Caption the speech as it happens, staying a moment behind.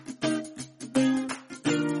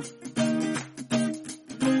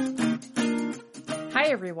Hi,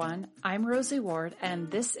 everyone. I'm Rosie Ward, and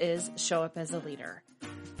this is Show Up as a Leader.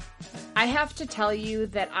 I have to tell you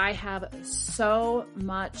that I have so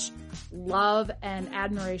much love and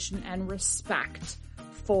admiration and respect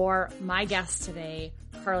for my guest today,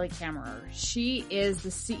 Carly Kammerer. She is the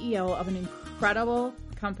CEO of an incredible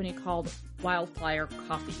company called Wildflower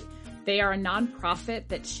Coffee. They are a nonprofit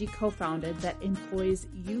that she co-founded that employs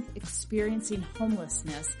youth experiencing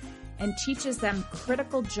homelessness and teaches them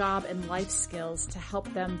critical job and life skills to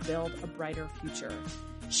help them build a brighter future.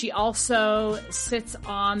 She also sits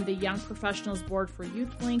on the Young Professionals Board for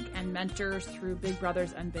YouthLink and mentors through Big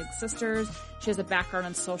Brothers and Big Sisters. She has a background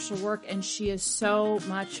in social work, and she is so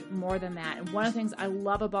much more than that. And one of the things I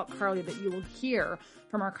love about Carly that you will hear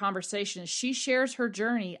from our conversation is she shares her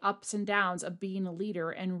journey, ups and downs of being a leader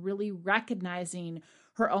and really recognizing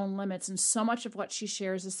her own limits. And so much of what she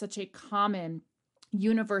shares is such a common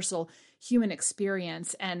universal human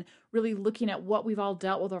experience and really looking at what we've all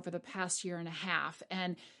dealt with over the past year and a half.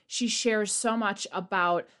 And she shares so much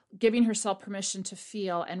about giving herself permission to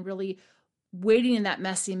feel and really waiting in that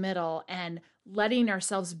messy middle and letting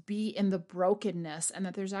ourselves be in the brokenness, and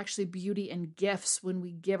that there's actually beauty and gifts when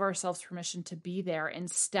we give ourselves permission to be there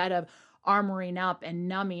instead of armoring up and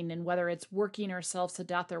numbing, and whether it's working ourselves to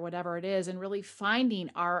death or whatever it is, and really finding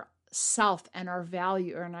our self and our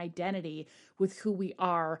value or an identity with who we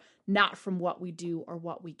are, not from what we do or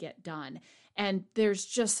what we get done. And there's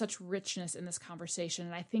just such richness in this conversation.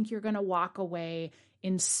 And I think you're going to walk away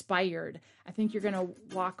inspired. I think you're going to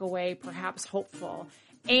walk away perhaps hopeful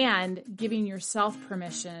and giving yourself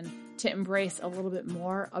permission to embrace a little bit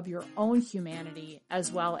more of your own humanity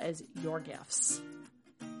as well as your gifts.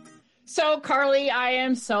 So, Carly, I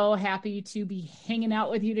am so happy to be hanging out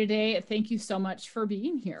with you today. Thank you so much for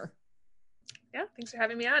being here. Yeah, thanks for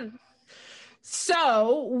having me on.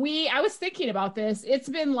 So I was thinking about this. It's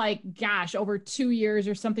been over 2 years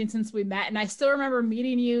or something since we met. And I still remember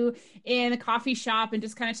meeting you in a coffee shop and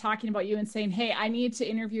just kind of talking about you and saying, hey, I need to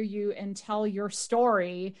interview you and tell your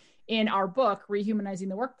story in our book, Rehumanizing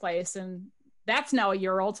the Workplace. And that's now a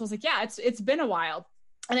year old. So I was like, yeah, it's been a while.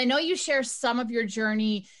 And I know you share some of your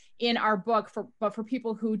journey in our book, but for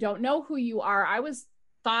people who don't know who you are,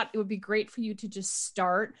 thought it would be great for you to just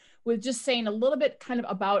start with just saying a little bit kind of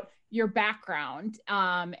about your background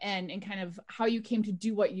and kind of how you came to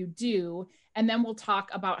do what you do. And then we'll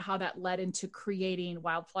talk about how that led into creating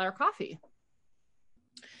Wildflower Coffee.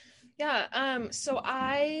 Yeah. So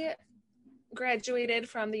I graduated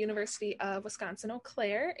from the University of Wisconsin-Eau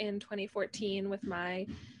Claire in 2014 with my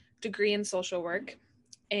degree in social work.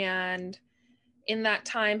 And in that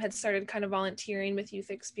time had started kind of volunteering with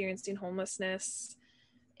youth experiencing homelessness,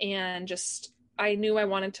 and just I knew I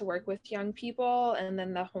wanted to work with young people, and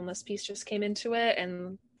then the homeless piece just came into it,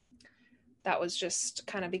 and that was just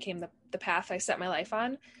kind of became the path I set my life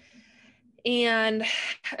on. And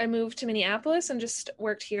I moved to Minneapolis and just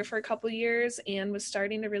worked here for a couple of years and was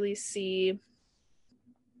starting to really see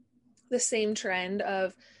the same trend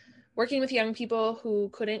of working with young people who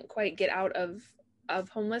couldn't quite get out of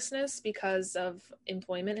homelessness because of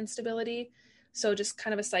employment instability. So just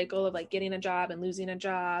kind of a cycle of getting a job and losing a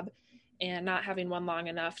job and not having one long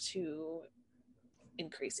enough to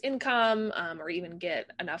increase income or even get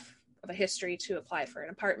enough of a history to apply for an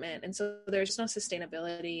apartment. And so there's no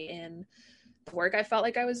sustainability in the work I felt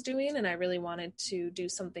like I was doing. And I really wanted to do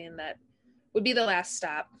something that would be the last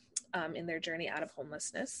stop in their journey out of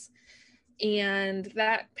homelessness. And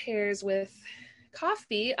that pairs with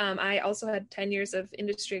coffee. I also had 10 years of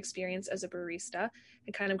industry experience as a barista.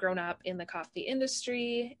 I kind of grown up in the coffee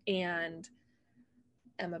industry and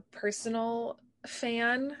am a personal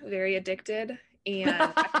fan, very addicted.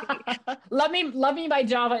 And love me by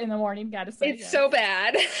Java in the morning. Gotta say, it's so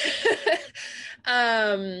bad.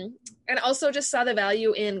 And also just saw the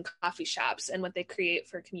value in coffee shops and what they create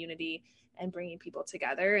for community and bringing people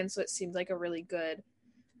together. And so it seemed like a really good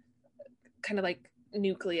kind of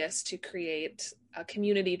nucleus to create a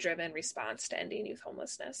community-driven response to ending youth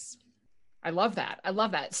homelessness. I love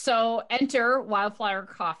that. So enter Wildflower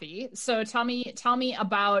Coffee. So tell me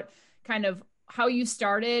about kind of how you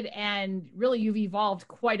started, and really you've evolved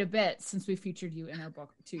quite a bit since we featured you in our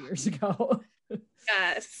book 2 years ago.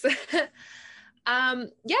 Yes.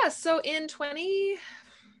 So in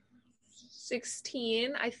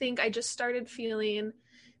 2016, I think I just started feeling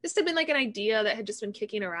this had been an idea that had just been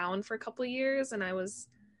kicking around for a couple of years, and I was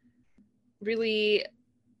really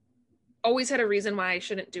always had a reason why I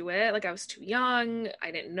shouldn't do it. I was too young,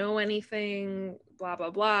 I didn't know anything, blah,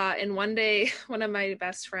 blah, blah. And one day, one of my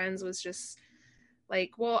best friends was just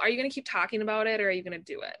well, are you going to keep talking about it or are you going to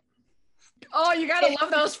do it? Oh, you gotta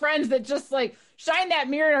love those friends that just like shine that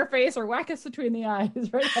mirror in our face or whack us between the eyes,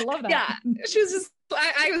 right? I love that. Yeah, she was just,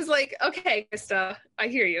 I was like, okay, Krista, I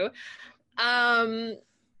hear you. And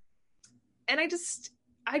I just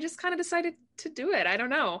kind of decided to do it. I don't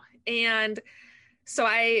know. And so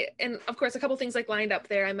and of course, a couple things like lined up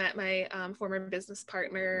there. I met my former business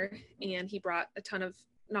partner, and he brought a ton of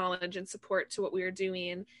knowledge and support to what we were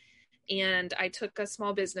doing. And I took a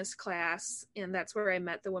small business class, and that's where I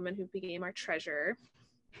met the woman who became our treasurer.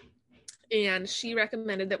 And she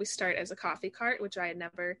recommended that we start as a coffee cart, which I had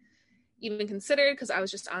never even considered because I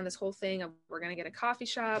was just on this whole thing of we're going to get a coffee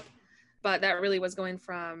shop. But that really was going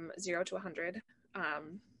from 0 to 100.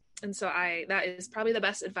 And so that is probably the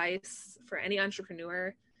best advice for any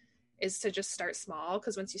entrepreneur, is to just start small,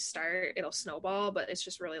 because once you start, it'll snowball, but it's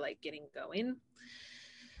just really like getting going.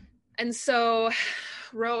 And so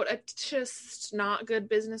wrote a just not good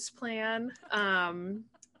business plan. I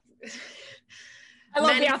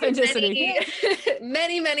love the authenticity.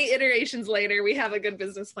 Many iterations later, we have a good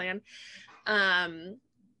business plan. And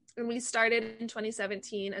we started in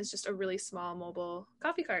 2017 as just a really small mobile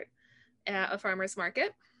coffee cart at a farmer's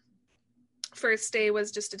market. First day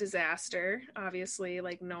was just a disaster, obviously,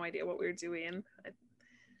 like no idea what we were doing.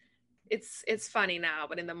 It's funny now,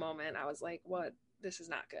 but in the moment I was like, what? This is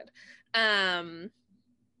not good. And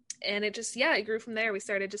it just, it grew from there.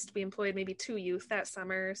 We employed maybe 2 youth that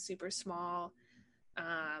summer, super small.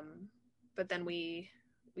 But then we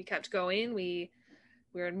kept going. We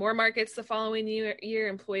were in more markets the following year,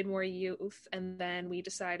 employed more youth. And then we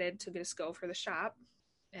decided to just go for the shop,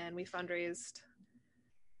 and we fundraised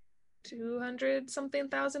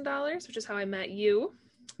 $200,000, which is how I met you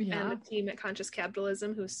and the team at Conscious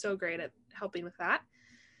Capitalism, who's so great at helping with that.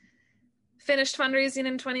 Finished fundraising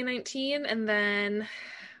in 2019, and then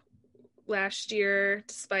last year,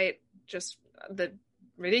 despite just the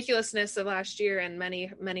ridiculousness of last year and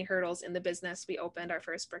many hurdles in the business, we opened our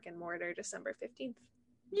first brick and mortar December 15th.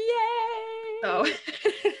 Yay! So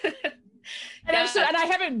and I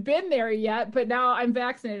haven't been there yet, but now I'm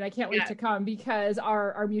vaccinated. I can't wait to come, because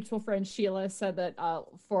our mutual friend Sheila said that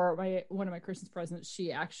for one of my Christmas presents,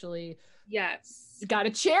 she actually got a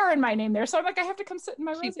chair in my name there. So I'm like, I have to come sit in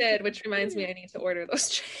my room. She did, which reminds me I need to order those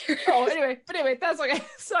chairs. Anyway, that's okay.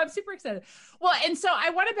 So I'm super excited. Well, and so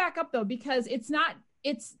I want to back up though, because it's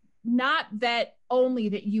not that only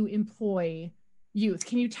that you employ youth.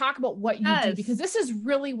 Can you talk about what you do? Because this is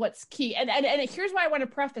really what's key. And here's why I want to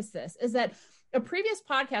preface this, is that a previous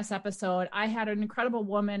podcast episode, I had an incredible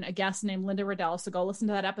woman, a guest named Linda Riddell. So go listen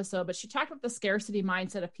to that episode. But she talked about the scarcity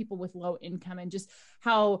mindset of people with low income, and just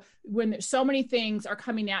how when there's so many things are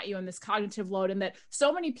coming at you and this cognitive load, and that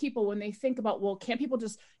so many people, when they think about, well, can't people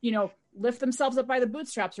just, lift themselves up by the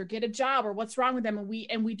bootstraps or get a job, or what's wrong with them?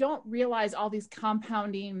 And we don't realize all these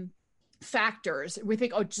compounding factors. We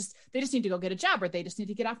think, they just need to go get a job, or they just need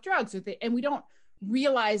to get off drugs, and we don't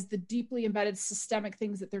realize the deeply embedded systemic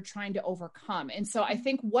things that they're trying to overcome. And so I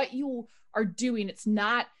think what you are doing, it's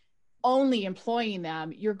not only employing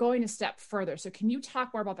them, you're going a step further. So can you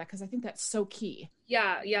talk more about that? Because I think that's so key.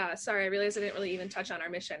 Yeah. Sorry, I realized I didn't really even touch on our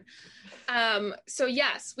mission. So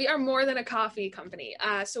yes, we are more than a coffee company.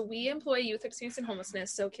 So we employ youth experiencing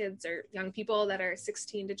homelessness. So kids or young people that are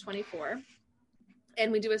 16 to 24.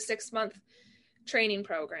 And we do a 6-month training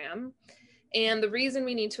program. And the reason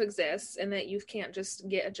we need to exist, and that youth can't just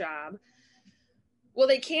get a job. Well,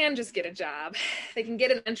 they can just get a job. They can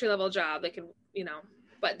get an entry-level job. They can,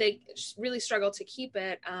 but they really struggle to keep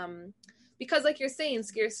it because, like you're saying,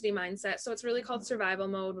 scarcity mindset. So it's really called survival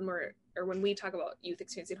mode when we talk about youth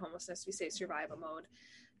experiencing homelessness, we say survival mode.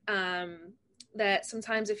 That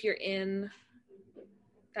sometimes if you're in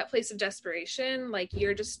that place of desperation, like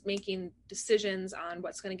you're just making decisions on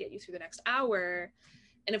what's going to get you through the next hour.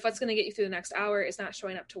 And if what's going to get you through the next hour is not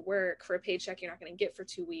showing up to work for a paycheck you're not going to get for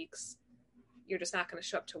 2 weeks, you're just not going to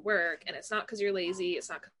show up to work. And it's not because you're lazy. It's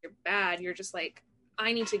not because you're bad. You're just like,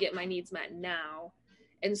 I need to get my needs met now.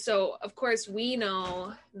 And so, of course, we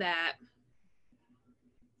know that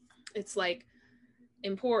it's like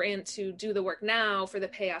important to do the work now for the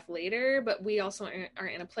payoff later. But we also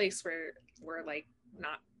aren't in a place where we're like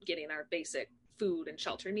not getting our basic food and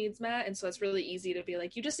shelter needs met. And so it's really easy to be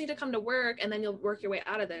like, you just need to come to work and then you'll work your way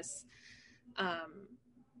out of this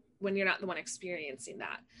when you're not the one experiencing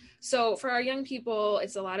that. So for our young people,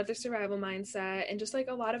 it's a lot of the survival mindset and just like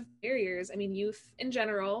a lot of barriers. I mean, youth in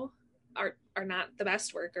general are not the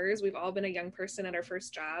best workers. We've all been a young person at our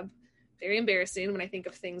first job. Very embarrassing when I think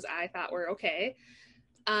of things I thought were okay.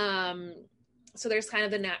 So there's kind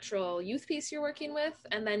of the natural youth piece you're working with,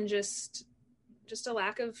 and then just a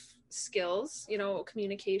lack of skills,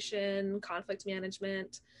 communication, conflict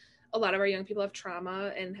management, a lot of our young people have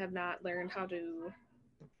trauma and have not learned how to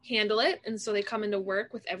handle it. And so they come into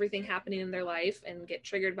work with everything happening in their life and get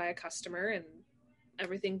triggered by a customer and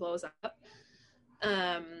everything blows up.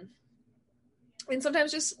 And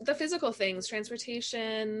sometimes just the physical things,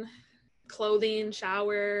 transportation, clothing,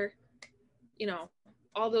 shower,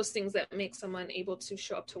 all those things that make someone able to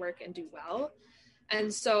show up to work and do well.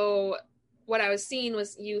 And so what I was seeing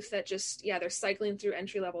was youth that just, they're cycling through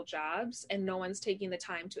entry-level jobs and no one's taking the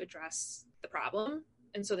time to address the problem.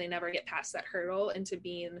 And so they never get past that hurdle into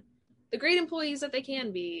being the great employees that they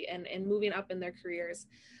can be and moving up in their careers.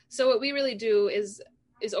 So what we really do is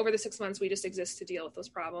over the 6 months, we just exist to deal with those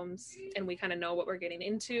problems, and we kind of know what we're getting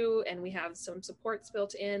into, and we have some supports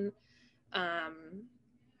built in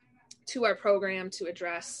to our program to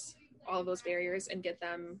address all of those barriers and get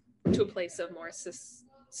them to a place of more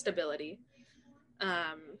stability.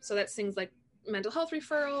 So that's things like mental health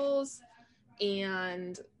referrals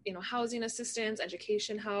and, housing assistance,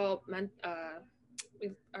 education help.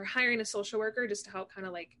 We are hiring a social worker just to help kind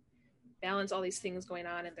of like balance all these things going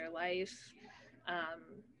on in their life.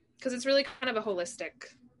 Because it's really kind of a holistic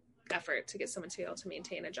effort to get someone to be able to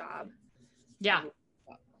maintain a job. Yeah.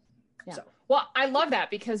 So. Well, I love that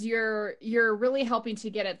because you're really helping to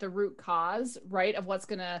get at the root cause, right, of what's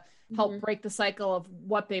going to help break the cycle of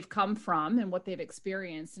what they've come from and what they've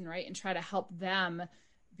experienced, and try to help them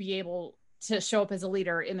be able to show up as a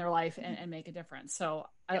leader in their life and make a difference. So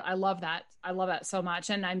I love that. I love that so much.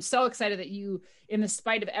 And I'm so excited that you, in the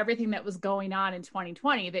spite of everything that was going on in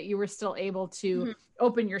 2020, that you were still able to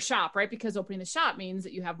open your shop, right? Because opening the shop means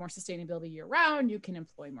that you have more sustainability year round, you can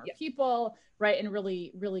employ more people, right? And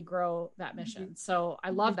really, really grow that mission. So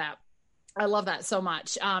I love that. I love that so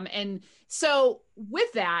much. And so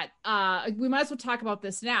with that, we might as well talk about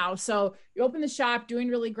this now. So you open the shop, doing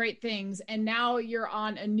really great things, and now you're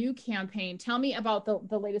on a new campaign. Tell me about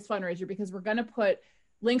the latest fundraiser, because we're going to put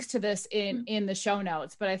links to this in the show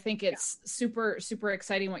notes, but I think it's super, super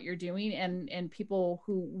exciting what you're doing and people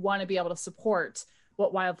who want to be able to support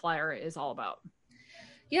what Wildflower is all about.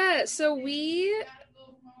 Yeah. So we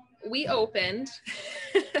opened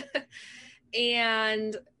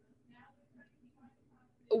and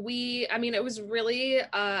it was really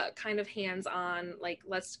kind of hands-on, like,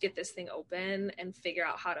 let's get this thing open and figure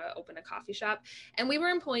out how to open a coffee shop. And we were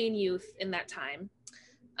employing youth in that time.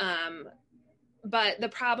 But the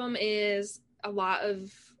problem is a lot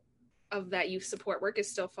of that youth support work is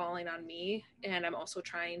still falling on me. And I'm also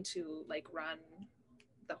trying to run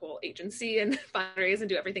the whole agency and fundraise and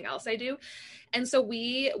do everything else I do. And so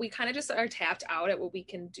we kind of just are tapped out at what we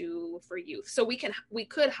can do for youth. So we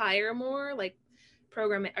could hire more,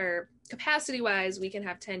 program or capacity wise, we can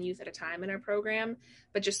have 10 youth at a time in our program,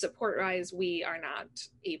 but just support wise, we are not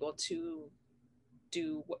able to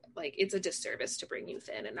do, it's a disservice to bring youth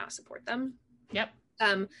in and not support them. Yep.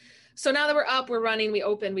 So now that we're up, we're running, we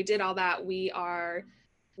opened, we did all that. We are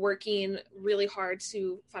working really hard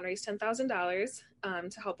to fundraise $10,000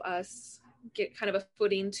 to help us get kind of a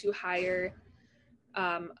footing to hire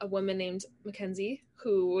a woman named Mackenzie,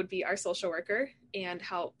 who would be our social worker and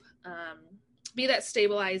help be that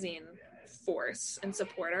stabilizing force and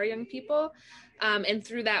support our young people. And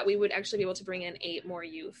through that, we would actually be able to bring in 8 more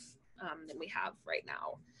youth than we have right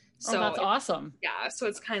now. So that's awesome. Yeah. So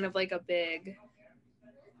it's kind of like a big,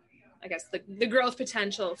 I guess the growth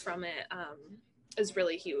potential from it is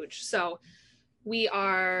really huge. So we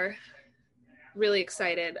are really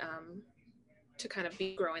excited to kind of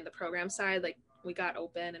be growing the program side. We got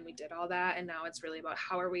open and we did all that. And now it's really about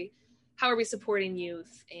how are we supporting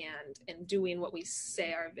youth and doing what we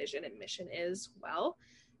say our vision and mission is well.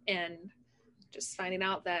 And just finding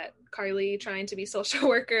out that Carly trying to be social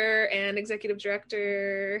worker and executive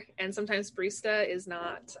director and sometimes barista is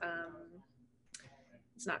not,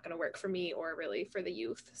 it's not going to work for me or really for the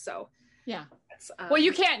youth. So yeah. Well,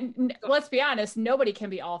 you can't, let's be honest, nobody can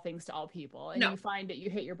be all things to all people. And you find that you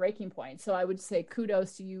hit your breaking point. So I would say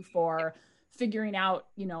kudos to you for figuring out,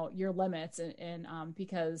 your limits and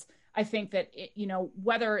because I think that,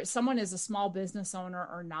 whether someone is a small business owner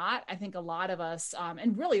or not, I think a lot of us,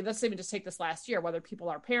 and really, let's even just take this last year, whether people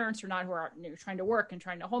are parents or not, who are trying to work and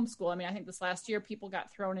trying to homeschool. I think this last year, people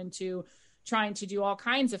got thrown into trying to do all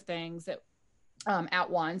kinds of things that at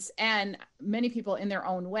once. And many people in their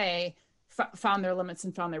own way found their limits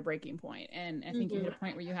and found their breaking point. And I think you hit a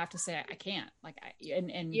point where you have to say, I can't,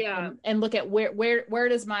 and look at where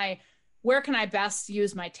does where can I best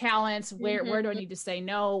use my talents? Where do I need to say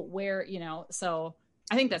no? So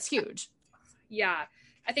I think that's huge. Yeah.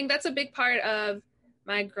 I think that's a big part of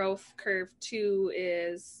my growth curve too,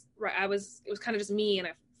 is it was kind of just me and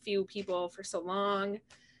a few people for so long.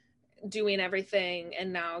 doing everything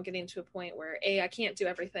and now getting to a point where I can't do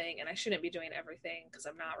everything and I shouldn't be doing everything because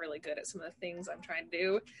I'm not really good at some of the things I'm trying to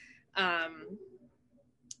do.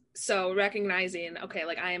 So recognizing, okay,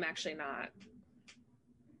 like I am actually not,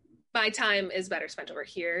 my time is better spent over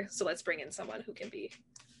here. So let's bring in someone who can be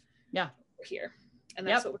over here. And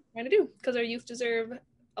that's what we're trying to do, because our youth deserve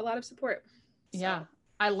a lot of support. So. Yeah,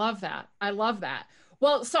 I love that. I love that.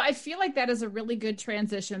 Well, so I feel like that is a really good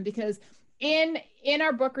transition, because in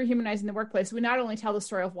our book, Rehumanizing the Workplace, we not only tell the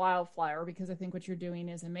story of Wildflower, because I think what you're doing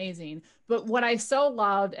is amazing, but what I so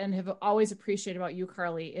loved and have always appreciated about you,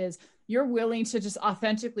 Carly, is you're willing to just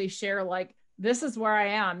authentically share, like, this is where I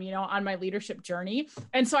am, you know, on my leadership journey.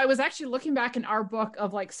 And so I was actually looking back in our book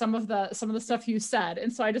of like some of the stuff you said.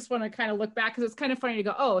 And so I just want to kind of look back, because it's kind of funny to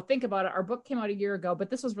go, oh, think about it. Our book came out a year ago,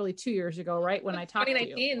 but this was really 2 years ago, right? When I talked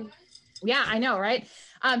to you. Yeah, I know, right?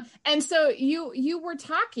 And so you were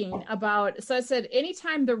talking about, so I said,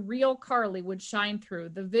 anytime the real Carly would shine through,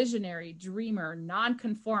 the visionary, dreamer,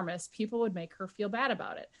 nonconformist, people would make her feel bad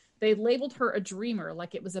about it. They labeled her a dreamer,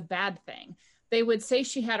 like it was a bad thing. They would say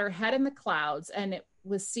she had her head in the clouds, and it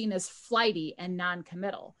was seen as flighty and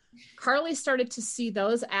non-committal. Carly started to see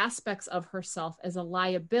those aspects of herself as a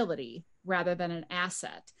liability rather than an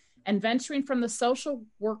asset. And venturing from the social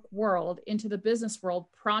work world into the business world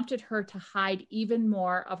prompted her to hide even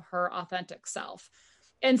more of her authentic self.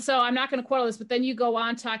 And so I'm not going to quote all this, but then you go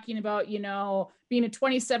on talking about, you know, being a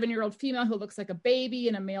 27-year-old female who looks like a baby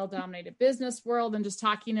in a male-dominated business world, and just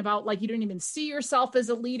talking about, like, you don't even see yourself as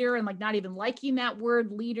a leader, and like not even liking that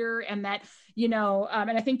word leader. And that, you know,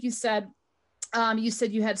 and I think you said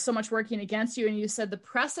you had so much working against you, and you said the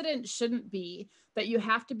precedent shouldn't be that you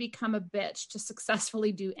have to become a bitch to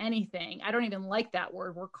successfully do anything. I don't even like that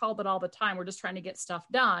word. We're called it all the time. We're just trying to get stuff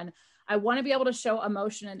done. I want to be able to show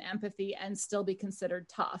emotion and empathy and still be considered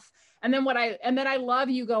tough. And then I love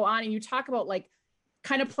you go on and you talk about, like,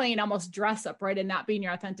 kind of playing almost dress up, right? And not being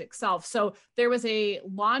your authentic self. So there was a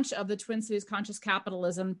launch of the Twin Cities Conscious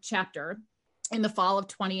Capitalism chapter in the fall of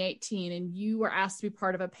 2018, and you were asked to be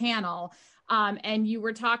part of a panel. And you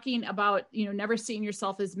were talking about, you know, never seeing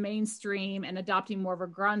yourself as mainstream and adopting more of a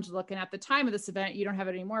grunge look. And at the time of this event, you don't have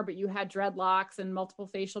it anymore, but you had dreadlocks and multiple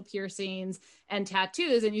facial piercings and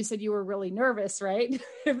tattoos. And you said you were really nervous, right?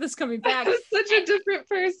 Of this coming back. I was such a different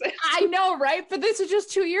person. I know, right? But this was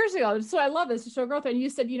just 2 years ago. So I love this, to show growth. And you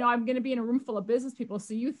said, you know, I'm going to be in a room full of business people.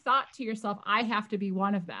 So you thought to yourself, I have to be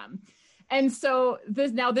one of them. And so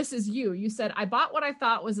this is you. You said, I bought what I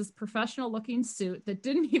thought was this professional looking suit that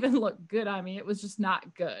didn't even look good on me. It was just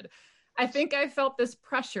not good. I think I felt this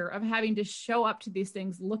pressure of having to show up to these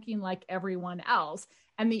things looking like everyone else.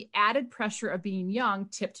 And the added pressure of being young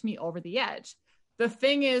tipped me over the edge. The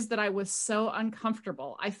thing is that I was so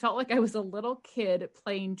uncomfortable. I felt like I was a little kid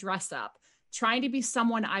playing dress up, trying to be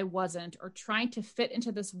someone I wasn't, or trying to fit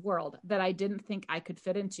into this world that I didn't think I could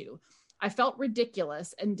fit into. I felt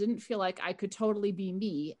ridiculous and didn't feel like I could totally be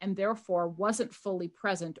me, and therefore wasn't fully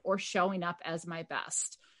present or showing up as my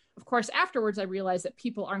best. Of course, afterwards, I realized that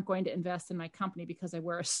people aren't going to invest in my company because I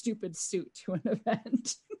wear a stupid suit to an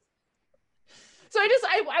event. So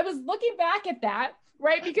I was looking back at that,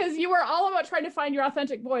 right? Because you were all about trying to find your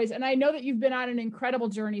authentic voice. And I know that you've been on an incredible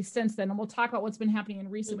journey since then, and we'll talk about what's been happening in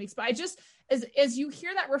recent weeks. But I just, as you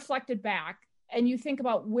hear that reflected back, and you think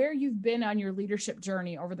about where you've been on your leadership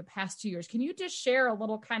journey over the past 2 years, can you just share a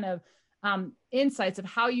little kind of insights of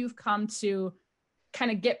how you've come to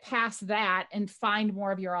kind of get past that and find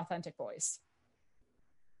more of your authentic voice?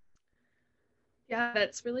 Yeah,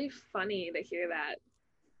 that's really funny to hear that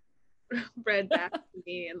read back to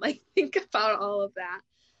me and like think about all of that.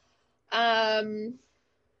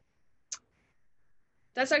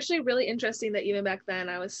 That's actually really interesting that even back then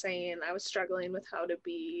I was saying I was struggling with how to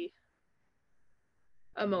be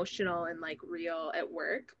emotional and like real at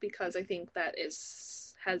work, because I think that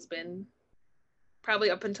has been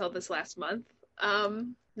probably up until this last month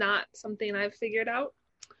not something I've figured out.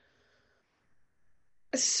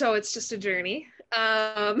 So it's just a journey.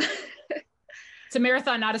 It's a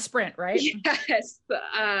marathon, not a sprint, right? Yes.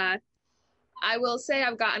 I will say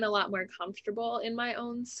I've gotten a lot more comfortable in my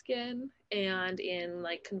own skin and in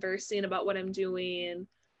like conversing about what I'm doing,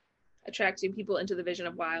 attracting people into the vision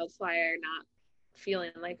of Wildflower, not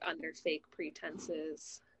feeling like under fake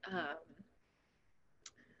pretenses.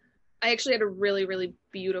 I actually had a really, really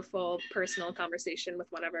beautiful personal conversation with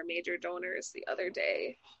one of our major donors the other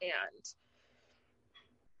day. And,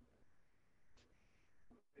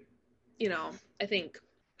 you know, I think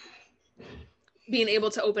being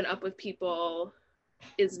able to open up with people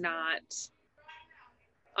is not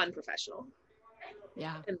unprofessional.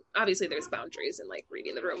 Yeah. And obviously there's boundaries and like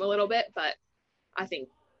reading the room a little bit, but I think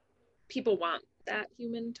people want that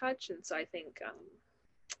human touch. And so I think,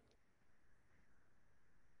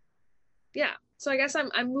 yeah, so I guess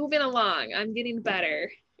I'm moving along. I'm getting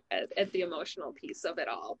better at the emotional piece of it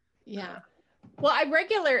all. Yeah. Well, I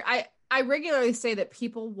regularly say that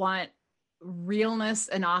people want realness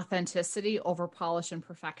and authenticity over polish and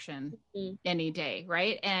perfection any day,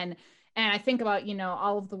 right? And I think about, you know,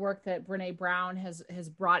 all of the work that Brene Brown has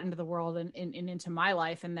brought into the world and into my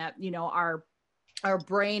life, and that, you know, our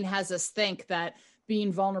brain has us think that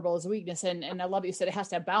being vulnerable is a weakness. And I love what you said, it has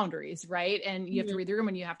to have boundaries, right? And you have to read the room,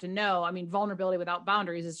 and you have to know, I mean, vulnerability without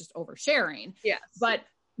boundaries is just oversharing. Yes.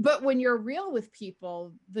 But when you're real with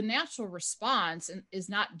people, the natural response is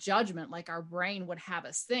not judgment like our brain would have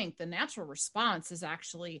us think. The natural response is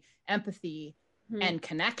actually empathy and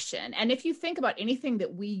connection. And if you think about anything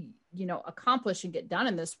that we, you know, accomplish and get done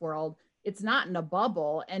in this world, it's not in a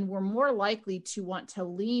bubble, and we're more likely to want to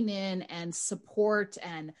lean in and support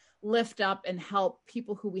and lift up and help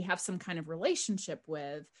people who we have some kind of relationship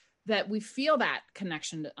with, that we feel that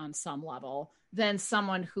connection on some level, than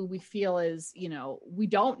someone who we feel is, you know, we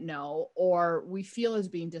don't know, or we feel is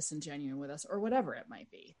being disingenuous with us, or whatever it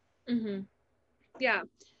might be. Yeah.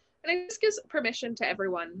 And it just gives permission to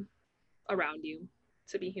everyone around you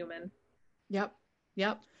to be human. Yep. We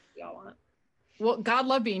all want. Well, God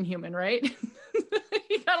love being human, right?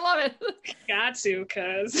 You gotta love it. Got to,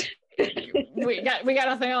 cause we got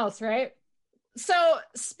nothing else, right? So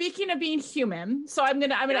speaking of being human, so I'm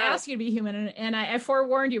gonna ask you to be human, and I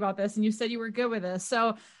forewarned you about this, and you said you were good with this.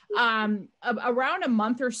 So around a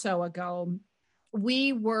month or so ago,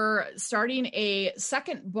 we were starting a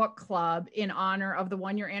second book club in honor of the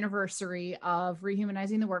 1-year anniversary of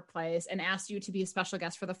Rehumanizing the Workplace, and asked you to be a special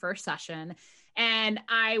guest for the first session. And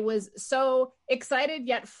I was so excited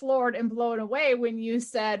yet floored and blown away when you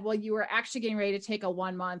said, well, you were actually getting ready to take a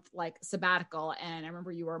 1-month like sabbatical. And I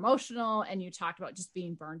remember you were emotional, and you talked about just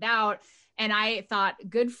being burned out. And I thought,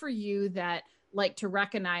 good for you, that like to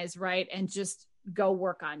recognize, right, and just go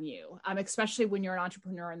work on you, especially when you're an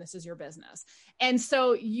entrepreneur and this is your business. And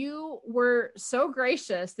so you were so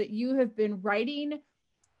gracious that you have been writing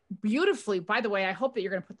beautifully. By the way, I hope that you're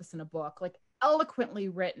going to put this in a book, like eloquently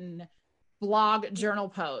written blog journal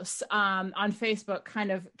posts on Facebook, kind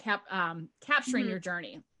of capturing your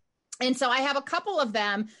journey. And so I have a couple of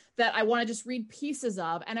them that I want to just read pieces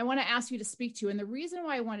of, and I want to ask you to speak to. And the reason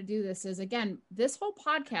why I want to do this is, again, this whole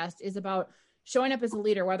podcast is about showing up as a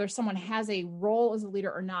leader, whether someone has a role as a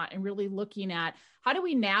leader or not, and really looking at how do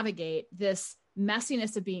we navigate this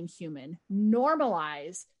messiness of being human,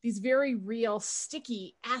 normalize these very real,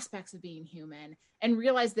 sticky aspects of being human, and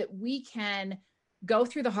realize that we can go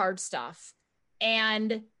through the hard stuff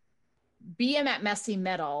and be in that messy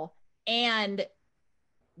middle and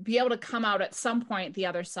be able to come out at some point the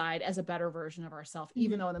other side as a better version of ourselves,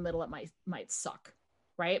 even though in the middle it might suck,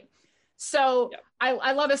 right? So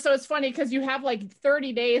I love it. So it's funny because you have like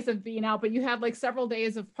 30 days of being out, but you have like several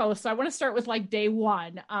days of posts. So I want to start with like day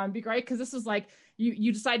one. Be great, because this is like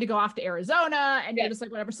you decide to go off to Arizona, and you're just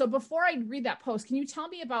like whatever. So before I read that post, can you tell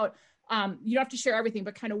me about you don't have to share everything,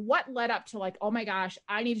 but kind of what led up to like, oh my gosh,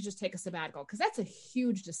 I need to just take a sabbatical, because that's a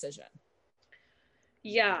huge decision.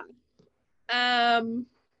 Yeah.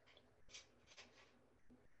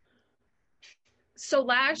 So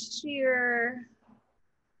last year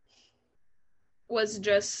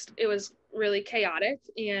was really chaotic,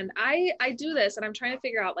 and I do this, and I'm trying to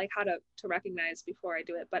figure out like how to recognize before I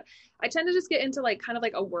do it, but I tend to just get into like kind of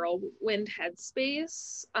like a whirlwind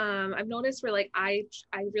headspace. I've noticed where like I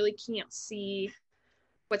really can't see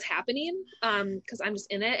what's happening because I'm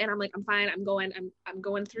just in it, and I'm like, I'm fine, I'm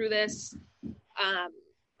going through this,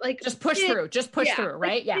 like just push through,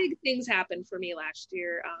 right? Like, big things happened for me last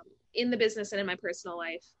year in the business and in my personal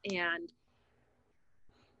life, and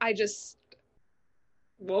I just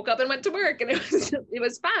woke up and went to work, and it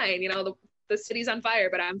was fine. You know, the city's on fire,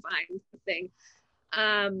 but I'm fine thing.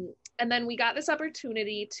 And then we got this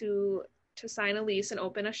opportunity to sign a lease and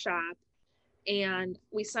open a shop. And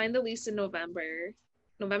we signed the lease in November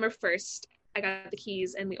 1st. I got the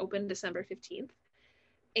keys, and we opened December 15th.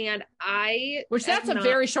 And that's a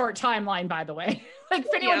very short timeline, by the way. Like,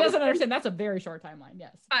 if anyone doesn't understand, that's a very short timeline.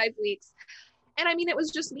 Yes. 5 weeks. And I mean, it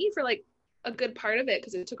was just me for like a good part of it,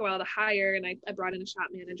 because it took a while to hire, and I brought in a shop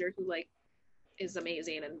manager who like is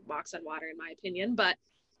amazing and walks on water in my opinion. But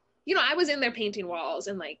you know, I was in there painting walls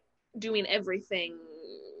and like doing everything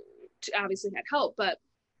to obviously had help, but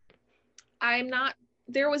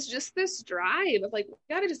there was just this drive of like, we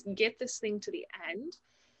gotta just get this thing to the end.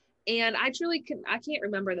 And I can't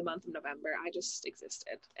remember the month of November. I just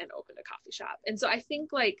existed and opened a coffee shop. And so I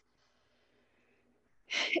think like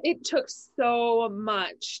it took so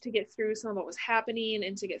much to get through some of what was happening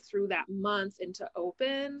and to get through that month and to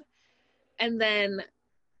open, and then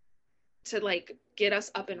to like get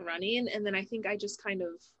us up and running. And then I think I just kind of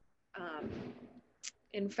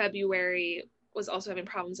in February was also having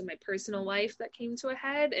problems in my personal life that came to a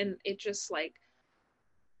head, and it just like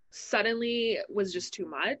suddenly was just too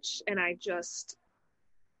much, and I just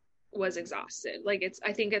was exhausted. Like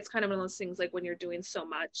I think it's kind of one of those things, like when you're doing so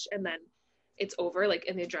much and then it's over, like,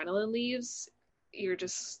 and the adrenaline leaves, you're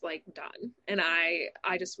just like done. And I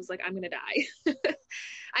just was like, I'm gonna die.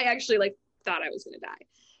 I actually like thought I was gonna die.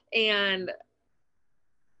 And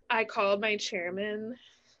I called my chairman.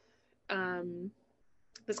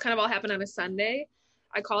 This kind of all happened on a Sunday.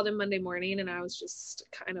 I called him Monday morning, and I was just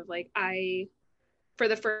kind of like, for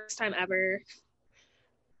the first time ever,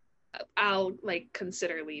 I'll like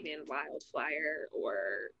consider leaving Wildfire.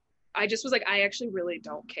 Or I just was like, I actually really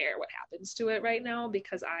don't care what happens to it right now,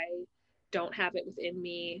 because I don't have it within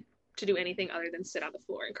me to do anything other than sit on the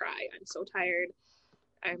floor and cry. I'm so tired.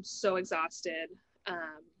 I'm so exhausted.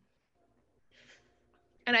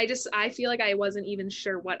 And I feel like I wasn't even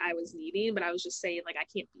sure what I was needing, but I was just saying like, I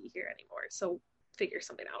can't be here anymore. So figure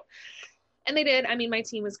something out. And they did. I mean, my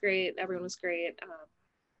team was great. Everyone was great.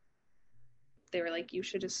 They were like, you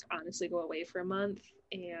should just honestly go away for a month.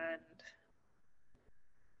 And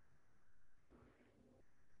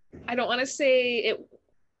I don't want to say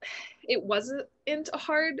it wasn't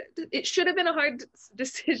it should have been a hard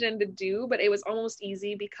decision to do, but it was almost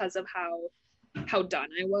easy because of how done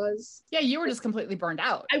I was. Yeah, you were just completely burned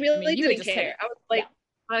out. I really didn't care. I was like,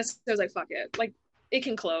 honestly, I was like, fuck it. Like, it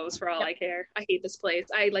can close for all I care. I hate this place.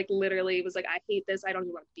 I like literally was like, I hate this. I don't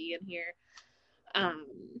even want to be in here.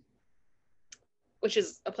 Which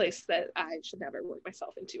is a place that I should never work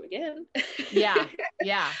myself into again. Yeah.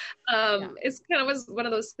 It's kind of was one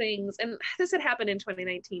of those things. And this had happened in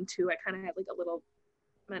 2019 too. I kind of had like a little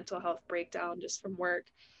mental health breakdown just from work.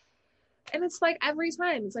 And it's like, every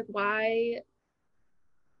time it's like, why?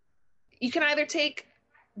 You can either take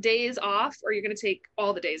days off, or you're going to take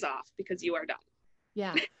all the days off because you are done.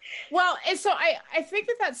 Yeah. Well, and so I think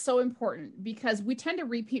that that's so important, because we tend to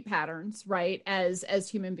repeat patterns, right? As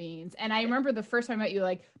human beings. And I remember the first time I met you,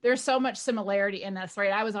 like, there's so much similarity in this,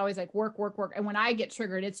 right? I was always like, work. And when I get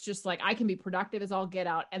triggered, it's just like, I can be productive as all get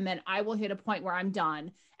out. And then I will hit a point where I'm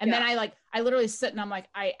done. And then I literally sit and I'm like,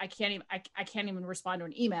 I can't even respond to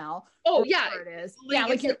an email. Oh yeah. It is. Like, yeah.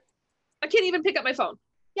 Like I can't even pick up my phone.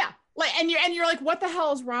 Yeah. Like, and you're like, what the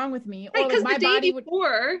hell is wrong with me? Right, because like, the day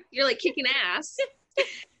before you're like kicking ass.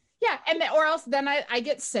 Yeah. And or else then I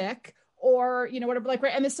get sick, or, whatever, like,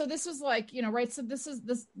 right. And so this was like, right. So this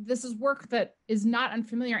is work that is not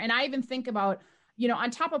unfamiliar. And I even think about,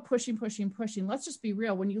 on top of pushing, let's just be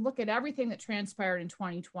real. When you look at everything that transpired in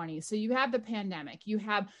 2020, so you have the pandemic, you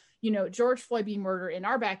have, George Floyd being murdered in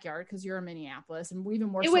our backyard, because you're in Minneapolis, and even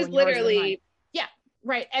more. It was literally, yeah.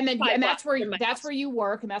 Right. And then, and that's where you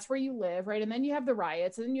work, and that's where you live. Right. And then you have the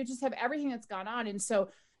riots, and then you just have everything that's gone on. And so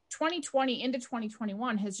 2020 into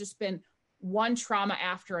 2021 has just been one trauma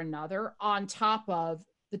after another, on top of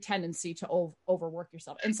the tendency to overwork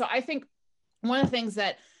yourself. And so I think one of the things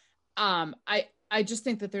that I just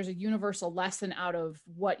think that there's a universal lesson out of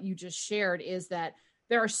what you just shared, is that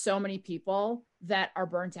there are so many people that are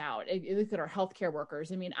burnt out. Look at our healthcare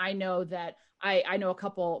workers. I mean, I know that I know a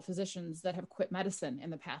couple physicians that have quit medicine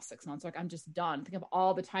in the past 6 months. Like, I'm just done. Think of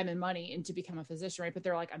all the time and money into become a physician, right? But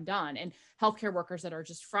they're like, I'm done. And healthcare workers that are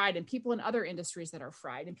just fried, and people in other industries that are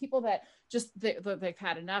fried, and people that just, they've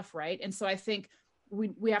had enough, right? And so I think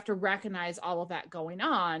we have to recognize all of that going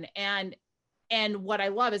on. And what I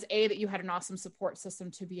love is that you had an awesome support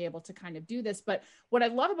system to be able to kind of do this. But what I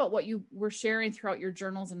love about what you were sharing throughout your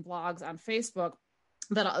journals and blogs on Facebook,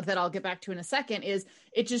 that I'll get back to in a second, is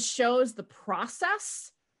it just shows the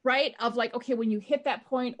process, right? Of like, okay, when you hit that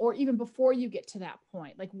point, or even before you get to that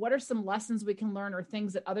point, like, what are some lessons we can learn, or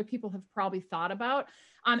things that other people have probably thought about?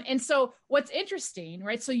 And so what's interesting,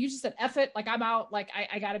 right? So you just said, F it, like, I'm out, like,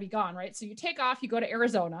 I gotta be gone, right? So you take off, you go to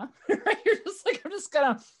Arizona, right? You're just like, I'm just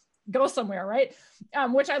gonna go somewhere, right?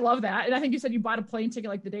 Which I love that. And I think you said you bought a plane ticket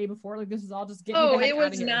like the day before, like, this is all just getting it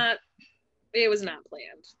was not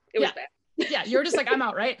planned. It was bad. Yeah, you're just like, I'm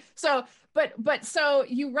out, right? So, but so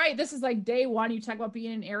you write, this is like day one, you talk about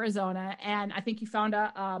being in Arizona, and I think you found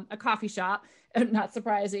a coffee shop, not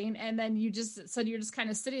surprising. And then you just said, you're just kind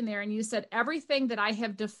of sitting there, and you said, everything that I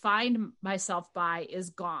have defined myself by is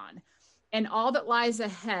gone, and all that lies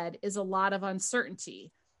ahead is a lot of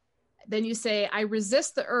uncertainty. Then you say, I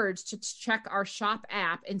resist the urge to check our shop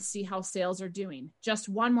app and see how sales are doing. Just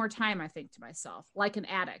one more time, I think to myself, like an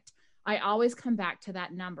addict. I always come back to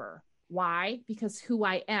that number. Why? Because who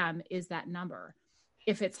I am is that number.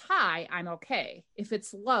 If it's high, I'm okay. If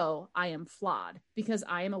it's low, I am flawed because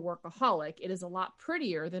I am a workaholic. It is a lot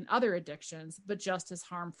prettier than other addictions, but just as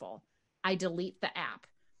harmful. I delete the app.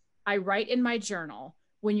 I write in my journal,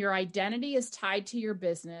 when your identity is tied to your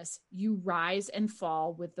business, you rise and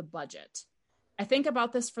fall with the budget. I think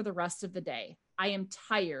about this for the rest of the day. I am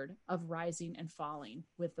tired of rising and falling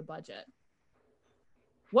with the budget.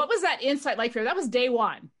 What was that insight like for you? That was day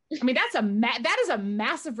one. I mean, that is a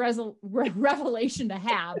massive revelation to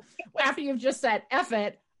have after you've just said, F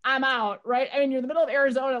it, I'm out, right? I mean, you're in the middle of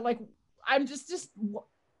Arizona. Like, I'm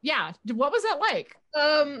yeah. What was that like?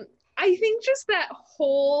 I think just that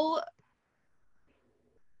whole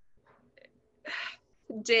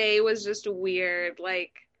day was just weird.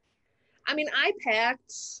 Like, I mean, I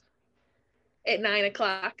packed at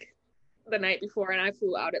 9:00 the night before and I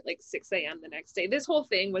flew out at like 6 a.m. the next day. This whole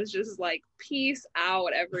thing was just like, peace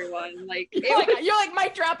out, everyone. Like, you're like,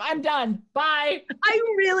 mic drop, I'm done. Bye. I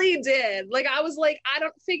really did. Like, I was like, I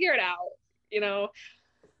don't figure it out, you know?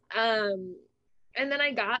 And then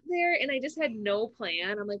I got there and I just had no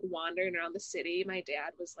plan. I'm like wandering around the city. My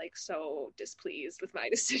dad was like so displeased with my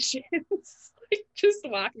decisions, like just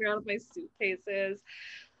walking around with my suitcases.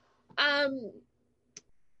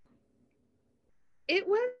 It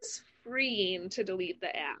was freeing to delete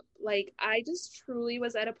the app. Like, I just truly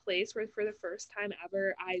was at a place where for the first time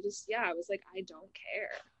ever, I was like, I don't care.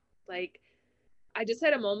 Like, I just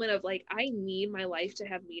had a moment of like, I need my life to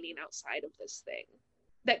have meaning outside of this thing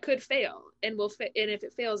that could fail and and if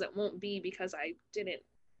it fails, it won't be because I didn't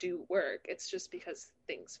do work. It's just because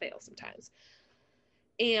things fail sometimes.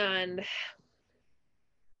 And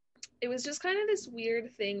it was just kind of this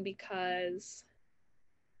weird thing because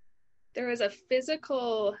there was a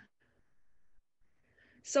physical.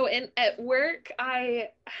 So at work, I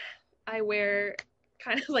wear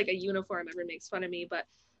kind of like a uniform. Everyone makes fun of me, but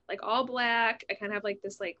like all black. I kind of have like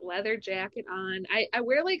this like leather jacket on. I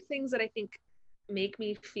wear like things that I think make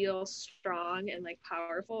me feel strong and like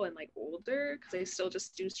powerful and like older, because I still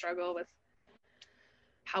just do struggle with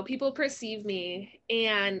how people perceive me.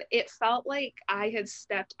 And it felt like I had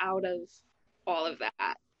stepped out of all of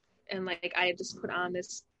that. And like I had just put on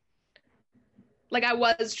this, like I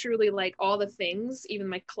was truly like all the things, even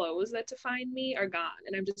my clothes that define me are gone.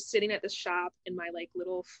 And I'm just sitting at this shop in my like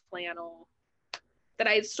little flannel that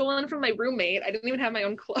I had stolen from my roommate. I didn't even have my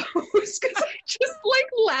own clothes because I just like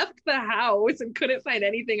left the house and couldn't find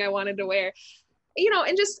anything I wanted to wear, you know,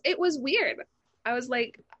 and just, it was weird. I was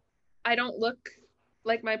like, I don't look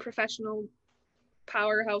like my professional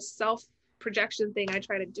powerhouse self projection thing I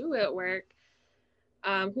try to do at work.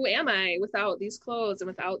 Who am I without these clothes and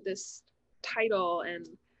without this title? And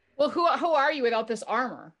well, who are you without this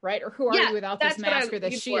armor, right? Or who are you without this mask or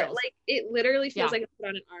this shield? Like, it literally feels like I put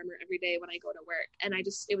on an armor every day when I go to work, and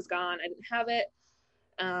it was gone. I didn't have it,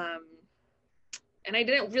 and I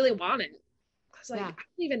didn't really want it. I was like, I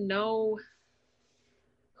don't even know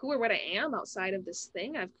who or what I am outside of this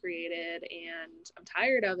thing I've created, and I'm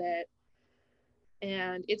tired of it.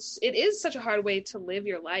 And it is such a hard way to live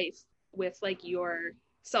your life with like your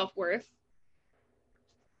self-worth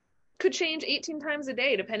could change 18 times a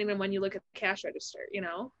day depending on when you look at the cash register, you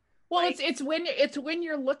know? Well, like, it's when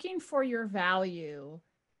you're looking for your value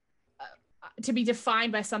to be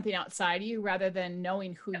defined by something outside you rather than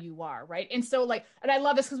knowing who you are, right? And so like, and I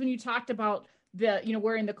love this because when you talked about the, you know,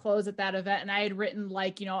 wearing the clothes at that event, and I had written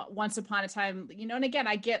like, you know, once upon a time, you know, and again,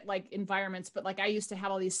 I get like environments, but like I used to have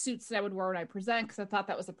all these suits that I would wear when I present because I thought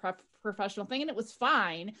that was a professional thing, and it was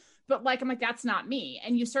fine. But like, I'm like, that's not me.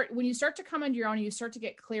 And when you start to come into your own, you start to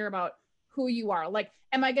get clear about who you are. Like,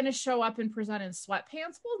 am I going to show up and present in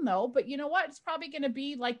sweatpants? Well, no, but you know what? It's probably going to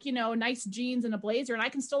be like, you know, nice jeans and a blazer, and I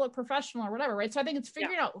can still look professional or whatever, right? So I think it's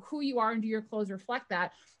figuring out who you are and do your clothes reflect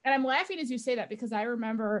that. And I'm laughing as you say that because I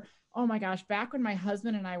remember, oh my gosh, back when my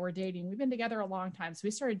husband and I were dating, we've been together a long time. So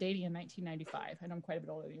we started dating in 1995. I know I'm quite a bit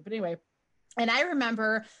older than you, but anyway. And I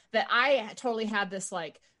remember that I totally had this,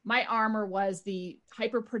 like, my armor was the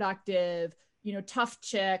hyper productive, you know, tough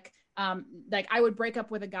chick. Like I would break up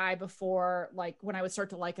with a guy before, like when I would start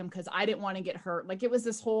to like him, because I didn't want to get hurt. Like it was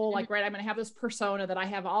this whole like, right, I'm going to have this persona that I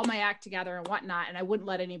have all my act together and whatnot, and I wouldn't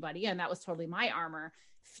let anybody in. That was totally my armor,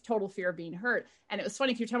 total fear of being hurt. And it was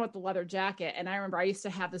funny because you're talking about the leather jacket, and I remember I used to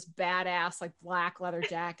have this badass like black leather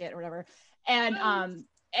jacket or whatever.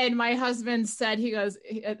 And my husband said, he goes,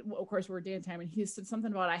 of course we're dating time, and he said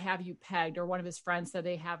something about, I have you pegged, or one of his friends said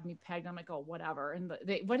they have me pegged. I'm like, oh, whatever. And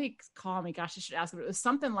what did he call me? Gosh, I should ask him. It was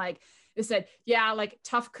something like, it said, yeah, like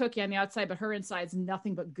tough cookie on the outside, but her inside's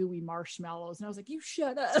nothing but gooey marshmallows. And I was like, you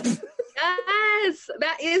shut up. Yes,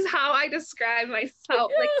 that is how I describe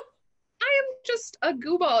myself. Like, I am just a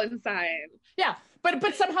goo ball inside. Yeah.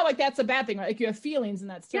 But somehow like that's a bad thing, right? Like you have feelings and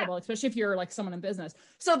that's terrible, especially if you're like someone in business.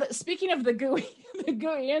 So speaking of the gooey, the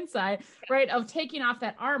gooey inside, right, of taking off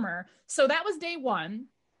that armor. So that was day 1.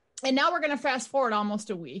 And now we're going to fast forward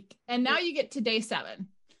almost a week. And now you get to day 7,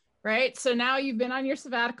 right? So now you've been on your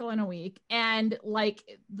sabbatical in a week and like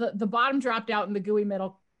the bottom dropped out and the gooey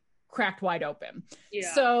middle cracked wide open.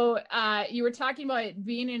 Yeah. So you were talking about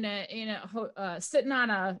being in a sitting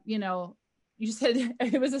on a, you know, you said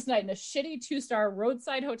it was this night in a shitty 2-star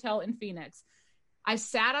roadside hotel in Phoenix. I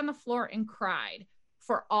sat on the floor and cried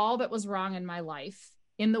for all that was wrong in my life,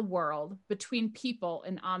 in the world, between people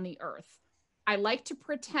and on the earth. I like to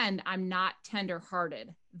pretend I'm not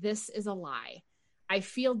tender-hearted. This is a lie. I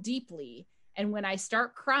feel deeply. And when I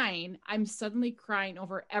start crying, I'm suddenly crying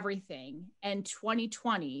over everything. And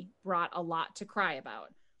 2020 brought a lot to cry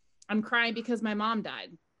about. I'm crying because my mom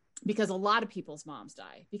died. Because a lot of people's moms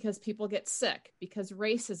die, because people get sick, because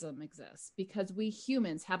racism exists, because we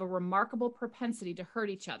humans have a remarkable propensity to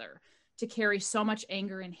hurt each other, to carry so much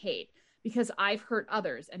anger and hate, because I've hurt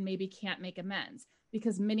others and maybe can't make amends,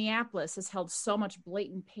 because Minneapolis has held so much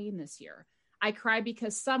blatant pain this year. I cry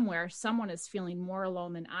because somewhere someone is feeling more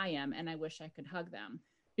alone than I am, and I wish I could hug them.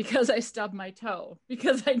 Because I stubbed my toe,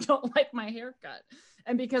 because I don't like my haircut,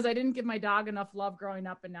 and because I didn't give my dog enough love growing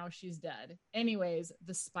up and now she's dead. Anyways,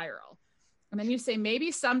 the spiral. And then you say, maybe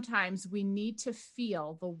sometimes we need to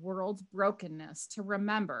feel the world's brokenness to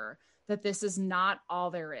remember that this is not all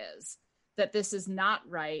there is, that this is not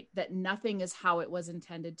right, that nothing is how it was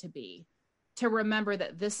intended to be. To remember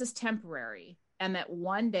that this is temporary and that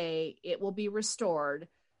one day it will be restored,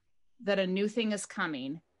 that a new thing is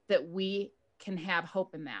coming, that we can have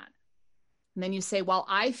hope in that. And then you say, while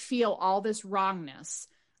I feel all this wrongness,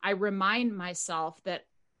 I remind myself that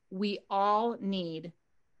we all need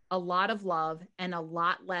a lot of love and a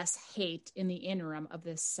lot less hate in the interim of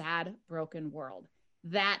this sad, broken world.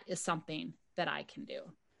 That is something that I can do.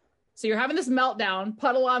 So you're having this meltdown,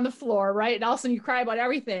 puddle on the floor, right? And all of a sudden you cry about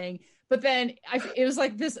everything. But then it was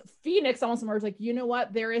like this phoenix almost emerged, like, you know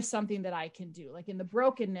what? There is something that I can do. Like in the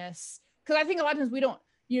brokenness, because I think a lot of times we don't,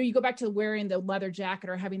 you go back to wearing the leather jacket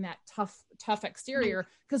or having that tough exterior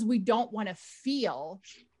because we don't want to feel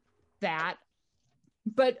that.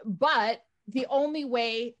 But the only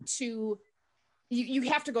way to, you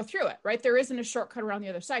have to go through it, right? There isn't a shortcut around the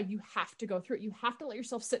other side. You have to go through it. You have to let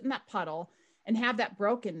yourself sit in that puddle and have that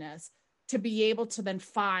brokenness to be able to then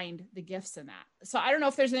find the gifts in that. So I don't know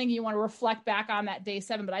if there's anything you want to reflect back on that day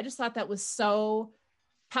 7, but I just thought that was so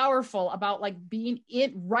powerful about like being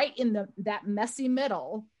right in that messy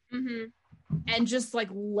middle and just like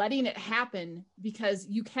letting it happen, because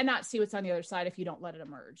you cannot see what's on the other side if you don't let it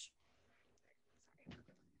emerge.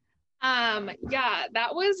 Yeah,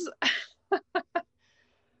 that was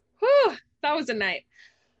whew, that was a night.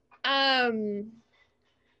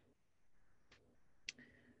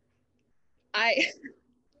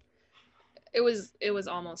 It was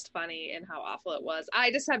almost funny in how awful it was.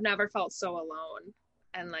 I just have never felt so alone.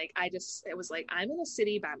 And like, it was like, I'm in a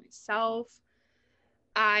city by myself.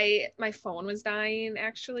 My phone was dying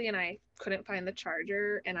actually, and I couldn't find the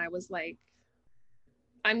charger. And I was like,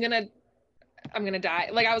 I'm gonna die.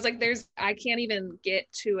 Like, I was like, I can't even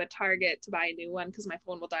get to a Target to buy a new one because my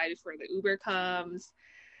phone will die before the Uber comes.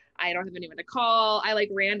 I don't have anyone to call. I like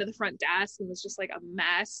ran to the front desk and was just like a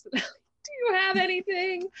mess. Do you have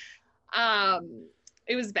anything?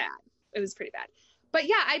 It was bad. It was pretty bad. But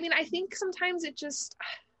yeah, I mean, I think sometimes it just,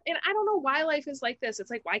 and I don't know why life is like this. It's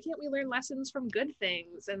like, why can't we learn lessons from good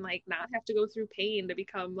things and like not have to go through pain to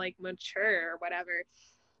become like mature or whatever?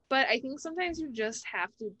 But I think sometimes you just have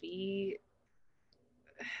to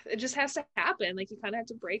it just has to happen. Like you kind of have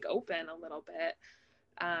to break open a little bit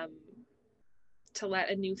to let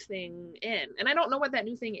a new thing in. And I don't know what that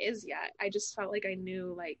new thing is yet. I just felt like I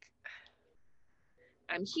knew, like,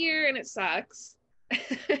 I'm here and it sucks.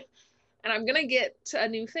 And I'm going to get to a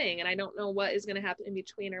new thing. And I don't know what is going to happen in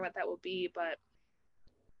between or what that will be, but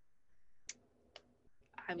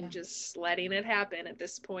I'm just letting it happen at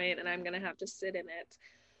this point, and I'm going to have to sit in it.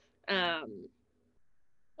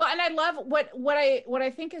 Well, and I love what I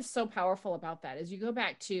think is so powerful about that is you go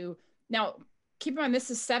back to, now keep in mind,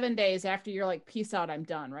 this is 7 days after you're like, peace out, I'm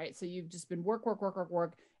done. Right. So you've just been work.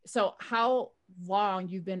 So how long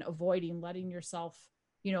you've been avoiding letting yourself,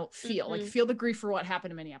 feel like feel the grief for what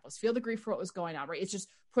happened in Minneapolis, feel the grief for what was going on. Right. It's just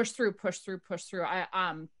push through.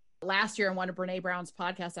 I, last year in one of Brene Brown's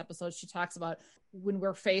podcast episodes, she talks about when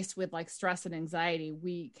we're faced with like stress and anxiety,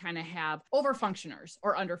 we kind of have over functioners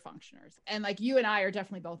or under functioners. And like you and I are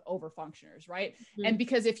definitely both over functioners, right? Mm-hmm. And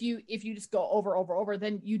because if you just go over,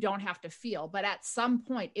 then you don't have to feel, but at some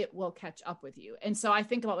point it will catch up with you. And so I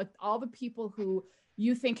think about like all the people who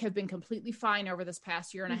you think have been completely fine over this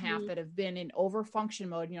past year and a half that have been in over function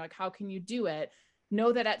mode. And you're like, how can you do it?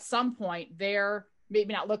 Know that at some point they're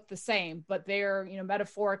maybe not look the same, but they're,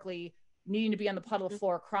 metaphorically needing to be on the puddle of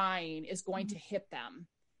floor crying is going to hit them.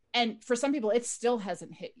 And for some people, it still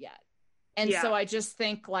hasn't hit yet. And so I just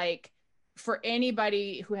think like for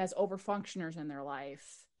anybody who has overfunctioners in their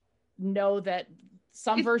life, know that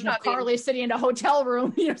some version of Carly sitting in a hotel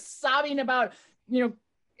room, sobbing about,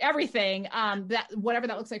 everything, that whatever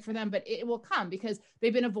that looks like for them, but it will come because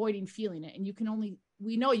they've been avoiding feeling it. And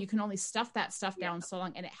we know you can only stuff that stuff down so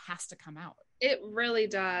long, and it has to come out. It really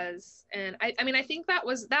does. And I mean, I think that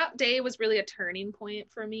day was really a turning point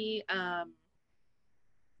for me. I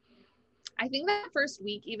think that first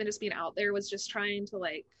week, even just being out there, was just trying to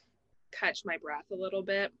like catch my breath a little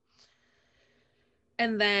bit.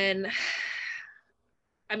 And then,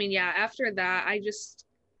 I mean, after that,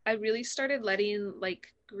 I really started letting like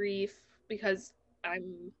grief, because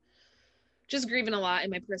I'm just grieving a lot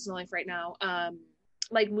in my personal life right now,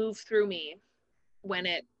 like move through me when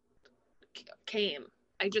it came.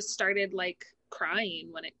 I just started like crying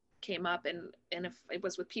when it came up, and if it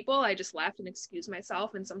was with people, I just laughed and excused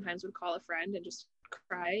myself, and sometimes would call a friend and just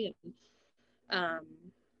cry, and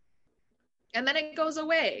then it goes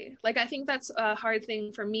away. Like, I think that's a hard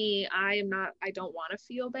thing for me. I don't want to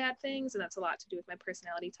feel bad things, and that's a lot to do with my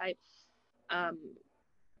personality type.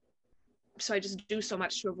 So I just do so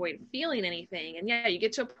much to avoid feeling anything. And you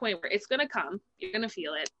get to a point where it's going to come, you're going to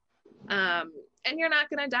feel it. And you're not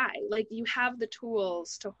going to die. Like, you have the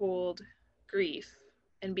tools to hold grief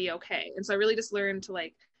and be okay. And so I really just learned to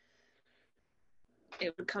like,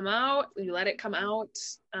 it would come out, you let it come out.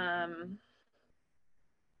 And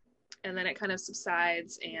then it kind of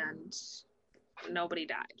subsides and nobody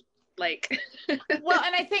died. Like, well,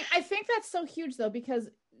 and I think that's so huge though, because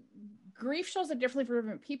grief shows up differently for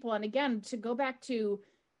different people. And again, to go back to,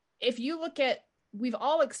 if you look at, we've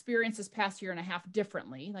all experienced this past year and a half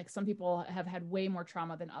differently. Like, some people have had way more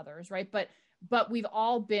trauma than others, right? But we've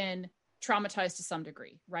all been traumatized to some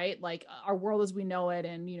degree, right? Like, our world as we know it,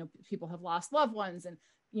 and people have lost loved ones, and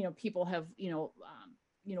people have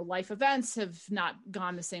life events have not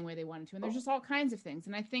gone the same way they wanted to, and there's just all kinds of things.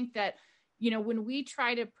 And I think that when we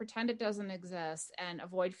try to pretend it doesn't exist and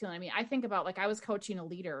avoid feeling, I mean, I think about, like, I was coaching a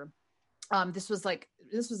leader. This was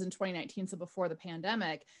in 2019, so before the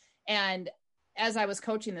pandemic. And as I was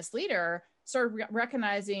coaching this leader, started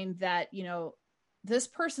recognizing that, this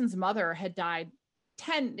person's mother had died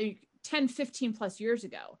 10, 15 plus years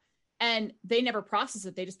ago, and they never processed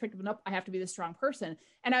it. They just picked up, I have to be this strong person.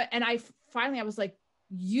 And I finally was like,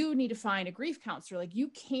 you need to find a grief counselor. Like, you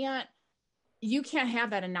can't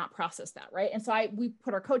have that and not process that. Right. And so we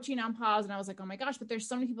put our coaching on pause, and I was like, oh my gosh, but there's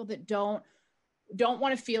so many people that don't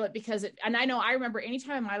want to feel it because and I remember any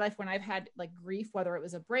time in my life when I've had like grief, whether it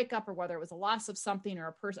was a breakup or whether it was a loss of something or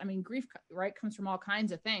a person, I mean, grief, right, comes from all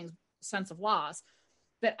kinds of things, sense of loss,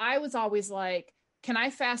 that I was always like, can I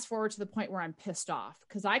fast forward to the point where I'm pissed off?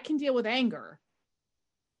 Because I can deal with anger.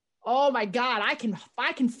 Oh my God, I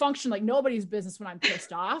can function like nobody's business when I'm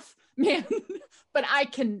pissed off, man. But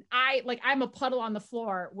I'm a puddle on the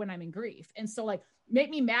floor when I'm in grief. And so like, make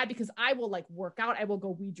me mad because I will like work out. I will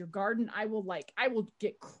go weed your garden. I will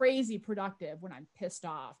get crazy productive when I'm pissed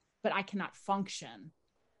off, but I cannot function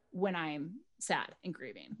when I'm sad and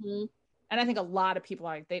grieving. Mm-hmm. And I think a lot of people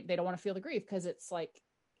are, they don't want to feel the grief because it's like,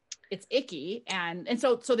 it's icky. And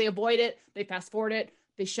so they avoid it. They fast forward it.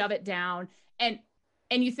 They shove it down. And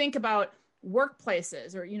you think about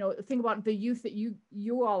workplaces, or, think about the youth that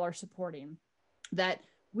you all are supporting, that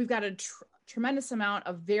we've got a tremendous amount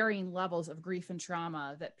of varying levels of grief and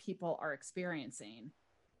trauma that people are experiencing.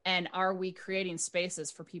 And are we creating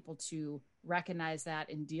spaces for people to recognize that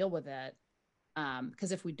and deal with it?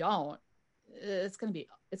 Because if we don't, it's going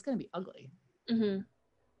to be ugly. Mm-hmm.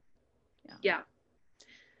 Yeah.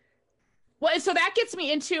 Well, so that gets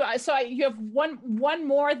me into, you have one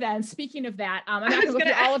more then. Speaking of that, I'm not going to go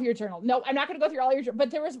through all of your journal. No, I'm not going to go through all your,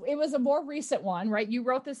 but it was a more recent one, right? You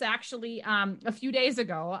wrote this actually a few days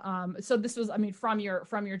ago. So this was, from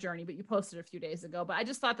your journey, but you posted a few days ago, but I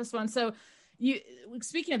just thought this one. So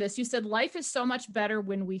speaking of this, you said, life is so much better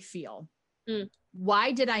when we feel.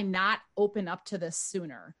 Why did I not open up to this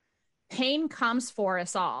sooner? Pain comes for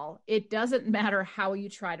us all. It doesn't matter how you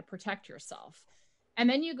try to protect yourself. And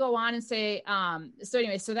then you go on and say,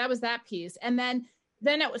 so that was that piece. And then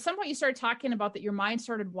then at some point you started talking about that your mind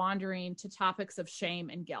started wandering to topics of shame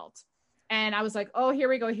and guilt. And I was like, oh, here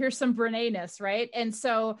we go. Here's some Brene-ness, right? And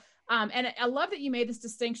so, and I love that you made this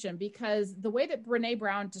distinction, because the way that Brene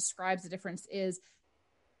Brown describes the difference is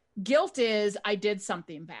guilt is I did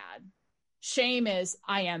something bad. Shame is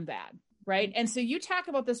I am bad, right? And so you talk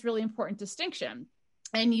about this really important distinction.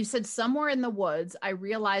 And you said somewhere in the woods, I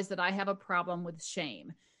realized that I have a problem with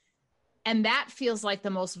shame. And that feels like the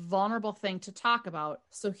most vulnerable thing to talk about.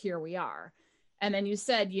 So here we are. And then you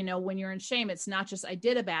said, you know, when you're in shame, it's not just I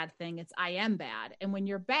did a bad thing, it's I am bad. And when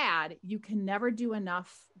you're bad, you can never do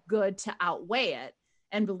enough good to outweigh it.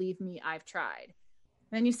 And believe me, I've tried.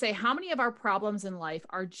 And then you say, how many of our problems in life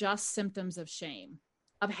are just symptoms of shame,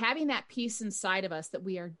 of having that piece inside of us that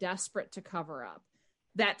we are desperate to cover up,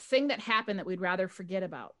 that thing that happened that we'd rather forget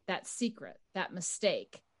about, that secret, that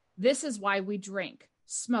mistake. This is why we drink,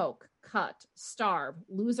 smoke, cut, starve,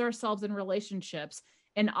 lose ourselves in relationships,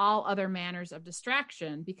 and all other manners of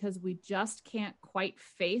distraction, because we just can't quite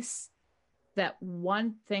face that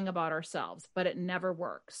one thing about ourselves, but it never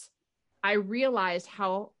works. I realized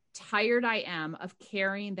how tired I am of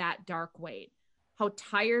carrying that dark weight, how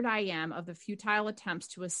tired I am of the futile attempts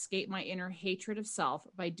to escape my inner hatred of self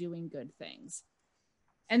by doing good things.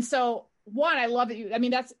 And so, one, I love that you, I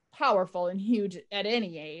mean, that's powerful and huge at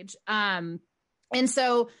any age. And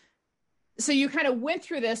so you kind of went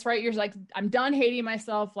through this, right? You're like, I'm done hating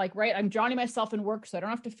myself. Like, right. I'm drowning myself in work, so I don't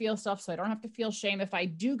have to feel stuff. So I don't have to feel shame. If I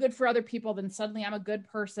do good for other people, then suddenly I'm a good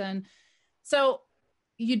person. So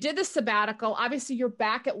you did the sabbatical. Obviously you're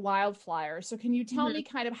back at Wildflower. So can you tell me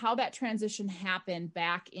kind of how that transition happened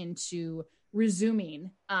back into resuming,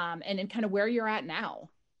 and kind of where you're at now?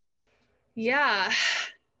 Yeah,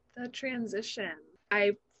 the transition.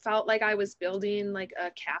 I felt like I was building like a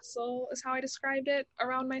castle, is how I described it,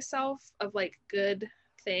 around myself, of like good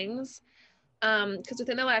things. Because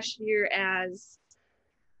within the last year, as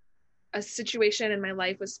a situation in my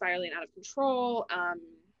life was spiraling out of control,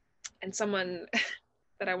 and someone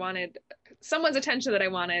that I wanted, someone's attention that I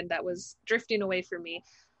wanted, that was drifting away from me,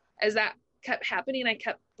 as that kept happening, I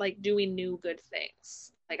kept like doing new good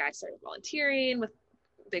things. Like I started volunteering with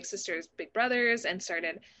Big Sisters, Big Brothers, and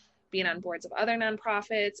started being on boards of other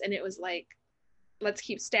nonprofits. And it was like, let's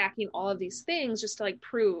keep stacking all of these things just to like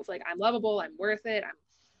prove like I'm lovable, I'm worth it,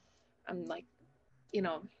 I'm like, you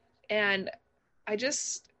know. And I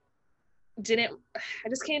just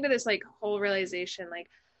came to this like whole realization, like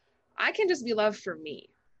I can just be loved for me.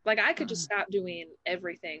 Like I could just stop doing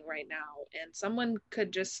everything right now, and someone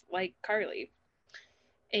could just like Carly.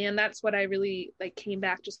 And that's what I really like came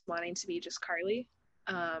back just wanting to be just Carly.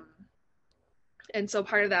 And so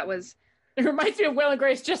part of that was, it reminds me of Will and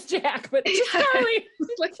Grace, just Jack, but just Carly.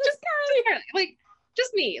 Like just Carly, like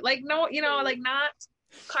just me, like no, you know, like not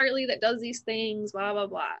Carly that does these things, blah blah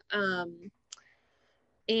blah.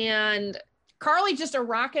 And Carly, just a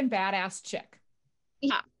rockin' badass chick.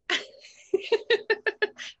 Yeah.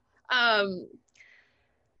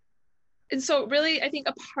 And so really I think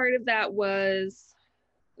a part of that was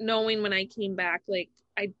knowing when I came back, like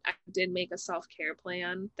I did make a self-care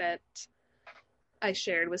plan that I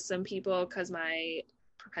shared with some people, because my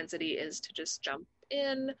propensity is to just jump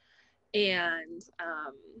in. And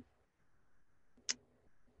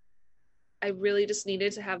I really just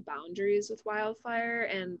needed to have boundaries with Wildflower,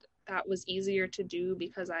 and that was easier to do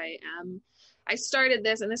because I started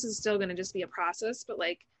this, and this is still going to just be a process, but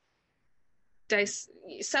like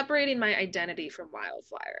separating my identity from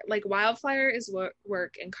Wildflower. Like Wildflower is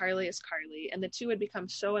work and Carly is Carly, and the two had become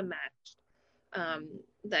so enmeshed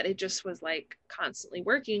that it just was like constantly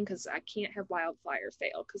working, because I can't have Wildflower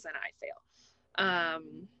fail, because then I fail.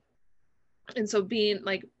 And so being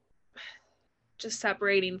like just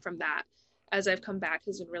separating from that as I've come back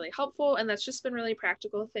has been really helpful. And that's just been really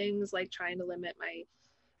practical things, like trying to limit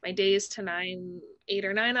my days to 8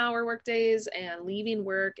 or 9 hour work days, and leaving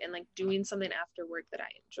work and like doing something after work that I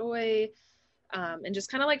enjoy. And just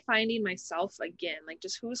kind of like finding myself again, like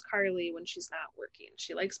just who's Carly when she's not working.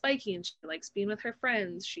 She likes biking, she likes being with her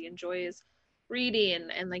friends, she enjoys reading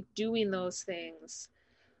and like doing those things,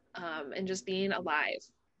 and just being alive.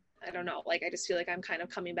 I don't know, like I just feel like I'm kind of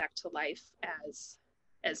coming back to life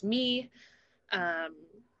as me.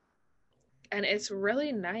 And it's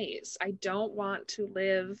really nice. I don't want to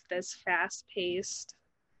live this fast-paced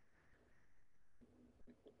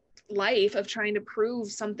life of trying to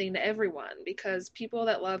prove something to everyone, because people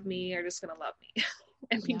that love me are just going to love me.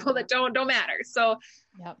 And people that don't matter. So,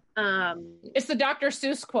 it's the Dr.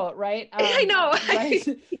 Seuss quote, right? I know. Right.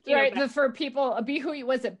 Right. For people, be who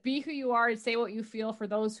you are and say what you feel. For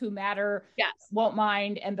those who matter, yes, won't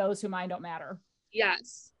mind. And those who mind don't matter.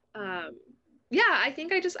 Yes. yeah, I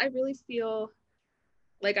think I really feel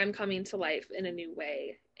like I'm coming to life in a new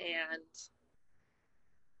way. And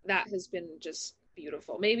that has been just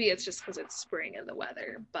beautiful. Maybe it's just because it's spring and the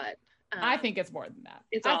weather, but I think it's more than that.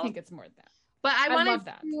 it's I all, think it's more than that. but I wanted love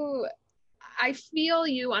that. I feel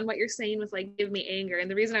you on what you're saying with like, give me anger.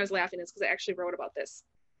 And the reason I was laughing is because I actually wrote about this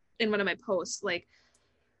in one of my posts. Like,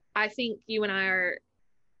 I think you and I are,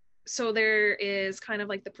 so there is kind of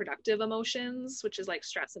like the productive emotions, which is like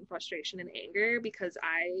stress and frustration and anger, because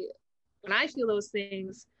when I feel those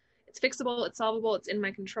things, it's fixable, it's solvable, it's in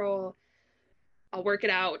my control. I'll work it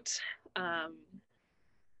out.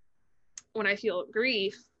 When I feel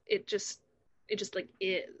grief, it just like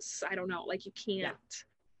is. I don't know. Like, you can't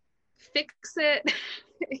fix it.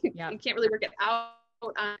 You can't really work it out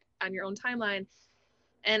on your own timeline.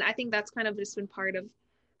 And I think that's kind of just been part of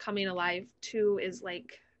coming alive too, is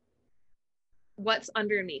like, what's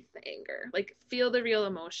underneath the anger? Like, feel the real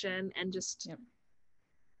emotion and just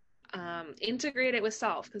integrate it with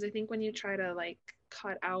self. Because I think when you try to like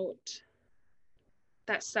cut out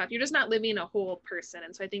that stuff, you're just not living a whole person.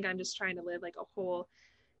 And so I think I'm just trying to live like a whole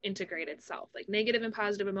integrated self, like negative and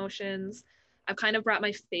positive emotions. I've kind of brought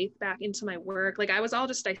my faith back into my work. Like, I was all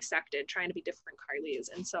just dissected trying to be different Carlys.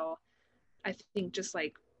 And so I think just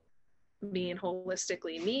like being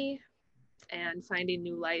holistically me and finding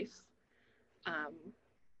new life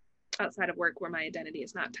outside of work where my identity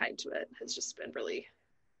is not tied to it has just been really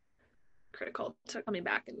critical to coming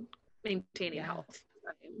back and maintaining health.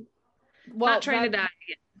 I'm not trying to die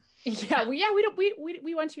again.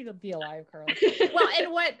 We want you to be alive, Carly. Well,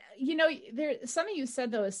 and what, something you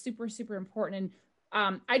said though is super, super important.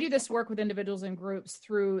 And I do this work with individuals and groups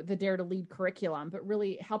through the Dare to Lead curriculum, but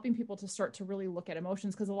really helping people to start to really look at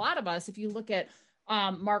emotions. Because a lot of us, if you look at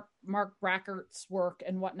Mark Brackert's work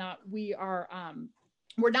and whatnot, we're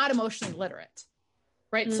not emotionally literate,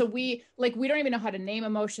 right? Mm-hmm. So we don't even know how to name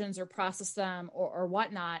emotions or process them or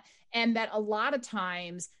whatnot. And that a lot of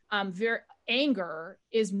times, anger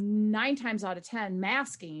is 9 times out of 10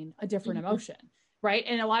 masking a different mm-hmm. emotion, right?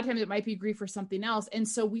 And a lot of times it might be grief or something else. And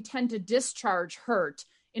so we tend to discharge hurt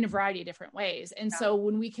in a variety of different ways. And so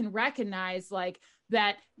when we can recognize like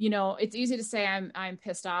that, it's easy to say I'm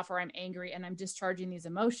pissed off or I'm angry and I'm discharging these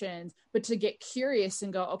emotions, but to get curious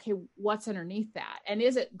and go, okay, what's underneath that? And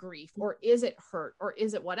is it grief or is it hurt or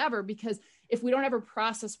is it whatever? Because if we don't ever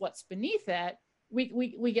process what's beneath it,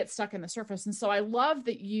 we get stuck in the surface. And so I love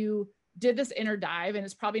that you did this inner dive, and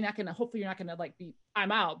it's probably not going to, hopefully you're not going to like be,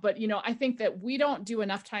 I'm out. But, I think that we don't do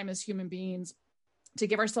enough time as human beings to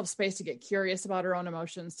give ourselves space to get curious about our own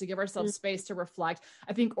emotions, to give ourselves space to reflect.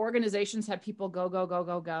 I think organizations have people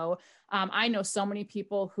go. I know so many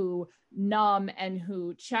people who numb and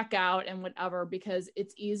who check out and whatever, because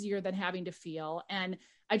it's easier than having to feel. And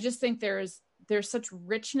I just think there's such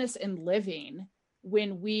richness in living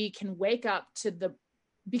when we can wake up to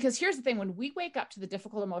because here's the thing, when we wake up to the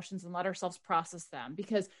difficult emotions and let ourselves process them,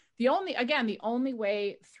 because the only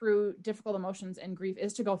way through difficult emotions and grief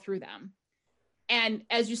is to go through them. And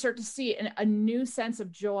as you start to see a new sense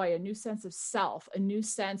of joy, a new sense of self, a new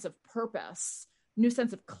sense of purpose, new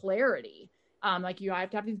sense of clarity, I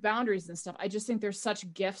have to have these boundaries and stuff. I just think there's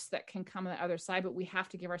such gifts that can come on the other side, but we have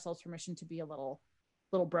to give ourselves permission to be a little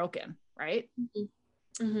broken, right?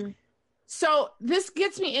 Mm-hmm. Mm-hmm. So this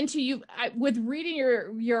gets me into with reading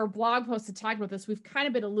your blog post and talking about this, we've kind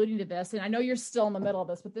of been alluding to this, and I know you're still in the middle of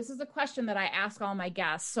this, but this is a question that I ask all my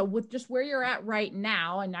guests. So with just where you're at right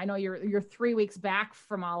now, and I know you're 3 weeks back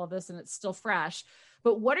from all of this and it's still fresh,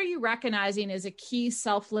 but what are you recognizing as a key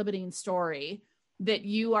self-limiting story that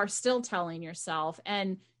you are still telling yourself?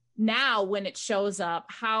 And now when it shows up,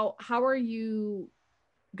 how are you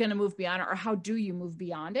going to move beyond it, or how do you move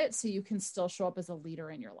beyond it so you can still show up as a leader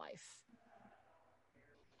in your life?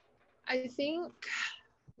 I think,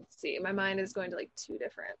 let's see, my mind is going to like 2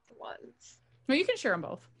 different ones. Well, you can share them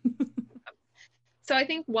both. So I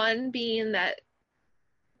think one being that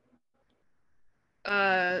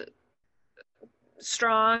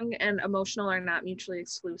strong and emotional are not mutually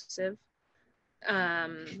exclusive.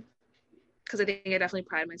 Because I think I definitely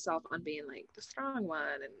pride myself on being like the strong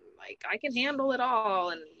one and like I can handle it all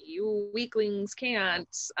and you weaklings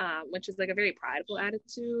can't, which is like a very prideful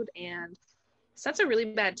attitude, and sets a really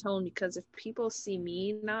bad tone, because if people see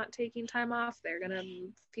me not taking time off, they're gonna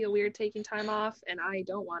feel weird taking time off, and I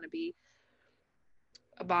don't want to be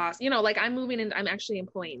a boss. Like I'm actually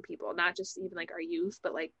employing people, not just even like our youth,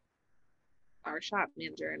 but like our shop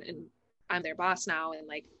manager, and I'm their boss now, and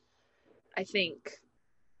like I think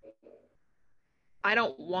I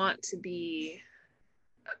don't want to be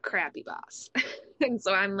a crappy boss. And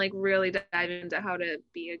so I'm like really diving into how to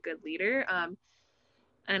be a good leader.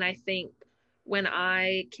 And I think when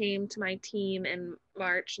I came to my team in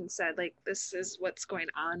March and said, like, this is what's going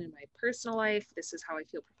on in my personal life, this is how I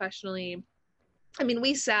feel professionally. I mean,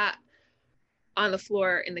 we sat on the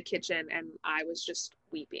floor in the kitchen and I was just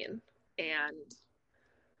weeping, and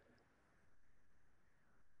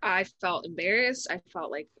I felt embarrassed. I felt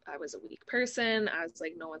like I was a weak person. I was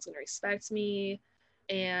like, no one's going to respect me.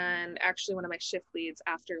 And actually, one of my shift leads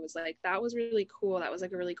after was like, that was really cool. That was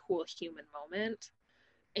like a really cool human moment.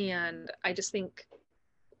 And I just think,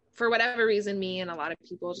 for whatever reason, me and a lot of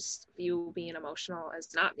people just view being emotional as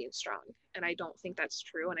not being strong. And I don't think that's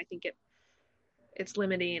true. And I think it's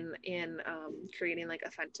limiting in creating like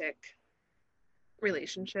authentic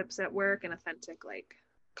relationships at work and authentic like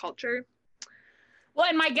culture. Well,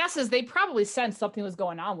 and my guess is they probably sensed something was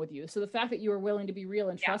going on with you. So the fact that you were willing to be real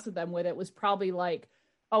and trusted them with it was probably like,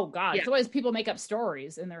 oh God. Yeah. Otherwise people make up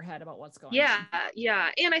stories in their head about what's going on. Yeah.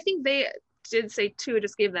 And I think they did say too, it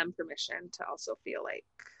just gave them permission to also feel like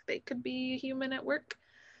they could be human at work.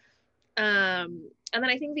 And then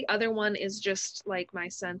I think the other one is just like my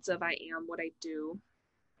sense of I am what I do.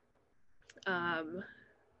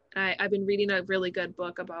 I've been reading a really good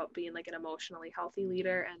book about being like an emotionally healthy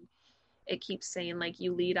leader, and it keeps saying like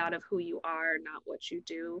you lead out of who you are, not what you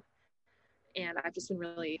do. And I've just been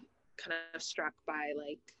really kind of struck by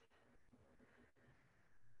like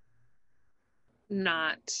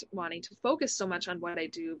not wanting to focus so much on what I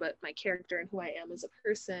do, but my character and who I am as a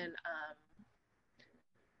person.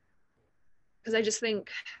 Because I just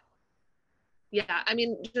think, I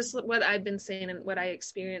mean, just what I've been saying and what I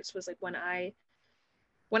experienced was like when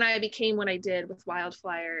I became what I did with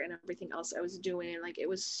Wildfire and everything else I was doing, like it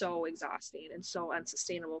was so exhausting and so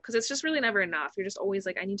unsustainable, because it's just really never enough. You're just always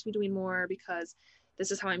like, I need to be doing more because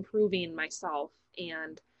this is how I'm proving myself.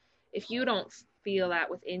 And if you don't feel that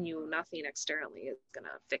within you, nothing externally is going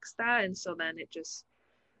to fix that. And so then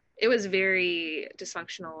it was very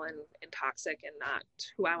dysfunctional and toxic, and not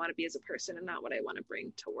who I want to be as a person and not what I want to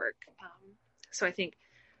bring to work. So I think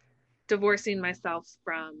divorcing myself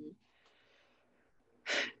from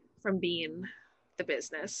being the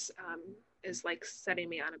business is like setting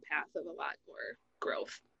me on a path of a lot more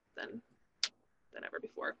growth than ever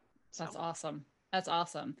before. So. That's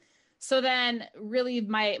awesome. So then really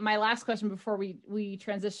my last question before we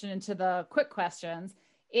transition into the quick questions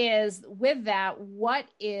is, with that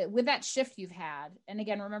shift you've had, and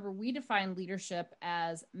again, remember, we define leadership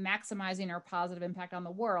as maximizing our positive impact on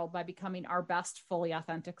the world by becoming our best, fully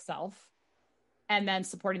authentic self, and then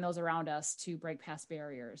supporting those around us to break past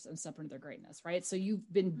barriers and step into their greatness, right? So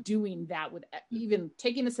you've been doing that with even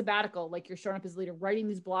taking a sabbatical, like you're showing up as a leader, writing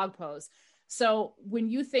these blog posts. So when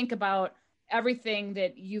you think about everything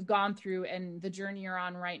that you've gone through and the journey you're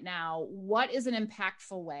on right now, what is an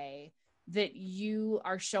impactful way that you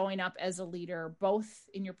are showing up as a leader, both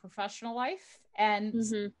in your professional life and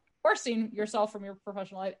forcing yourself from your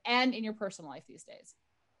professional life and in your personal life these days?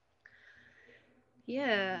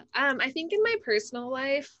 Yeah. I think in my personal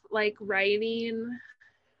life, like writing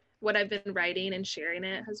what I've been writing and sharing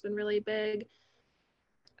it has been really big,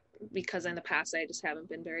 because in the past I just haven't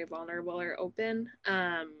been very vulnerable or open.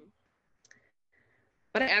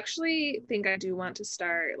 But I actually think I do want to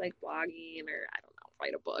start like blogging, or I don't know,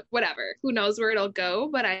 write a book, whatever. Who knows where it'll go,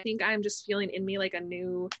 but I think I'm just feeling in me like a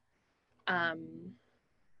new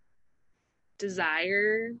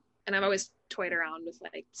desire. And I've always toyed around with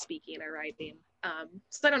like speaking or writing.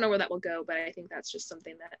 So I don't know where that will go, but I think that's just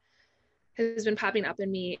something that has been popping up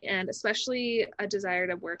in me, and especially a desire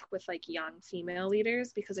to work with like young female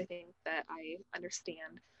leaders, because I think that I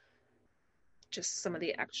understand just some of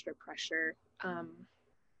the extra pressure.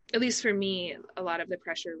 At least for me, a lot of the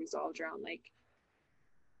pressure resolved around like,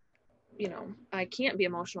 you know, I can't be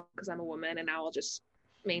emotional because I'm a woman, and now I'll just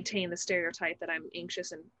maintain the stereotype that I'm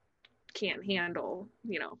anxious and can't handle,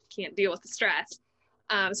 you know, can't deal with the stress.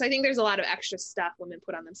 So I think there's a lot of extra stuff women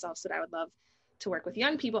put on themselves that I would love to work with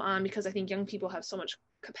young people on, because I think young people have so much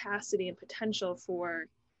capacity and potential for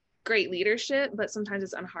great leadership, but sometimes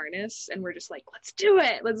it's unharnessed and we're just like, let's do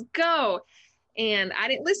it, let's go. And I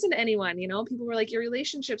didn't listen to anyone, you know. People were like, your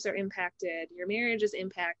relationships are impacted, your marriage is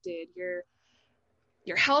impacted, your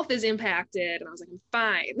health is impacted. And I was like, I'm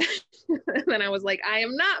fine. And then I was like, I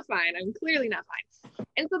am not fine. I'm clearly not fine.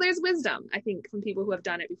 And so there's wisdom, I think, from people who have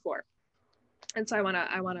done it before. And so I want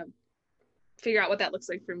to figure out what that looks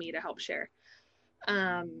like for me to help share.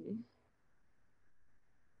 And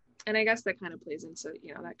I guess that kind of plays into,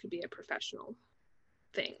 you know, that could be a professional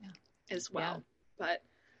thing as well. But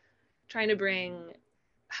trying to bring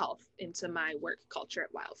health into my work culture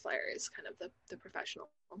at Wildfire is kind of the professional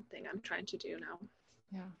thing I'm trying to do now.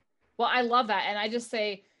 Yeah. Well, I love that. And I just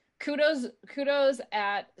say kudos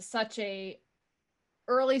at such a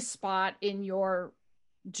early spot in your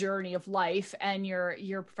journey of life and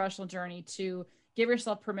your professional journey to give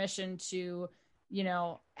yourself permission to, you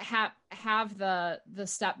know, have the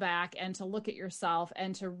step back and to look at yourself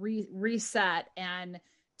and to reset and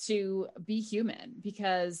to be human.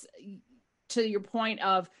 Because to your point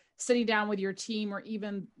of sitting down with your team or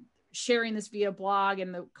even sharing this via blog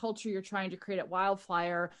and the culture you're trying to create at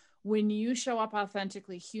Wildflyer, when you show up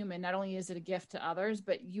authentically human, not only is it a gift to others,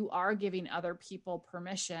 but you are giving other people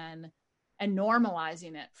permission and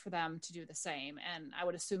normalizing it for them to do the same. And I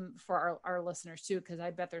would assume for our listeners too, because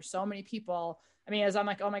I bet there's so many people. I mean, as I'm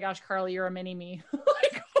like, oh my gosh, Carly, you're a mini me.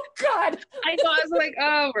 Like, oh God. I know. I was like,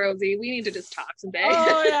 oh, Rosie, we need to just talk someday.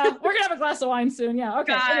 Oh yeah. We're going to have a glass of wine soon. Yeah.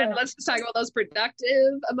 Okay. God, anyway. let's just talk about those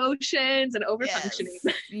productive emotions and overfunctioning.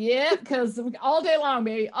 Yes. Yeah. Cause all day long,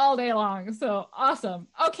 baby, all day long. So awesome.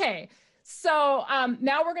 Okay. So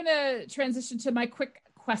now we're going to transition to my quick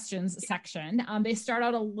questions section. They start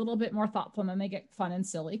out a little bit more thoughtful and then they get fun and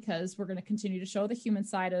silly because we're going to continue to show the human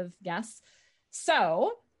side of guests.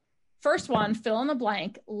 So first one, fill in the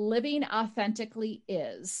blank, living authentically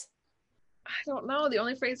is. I don't know. The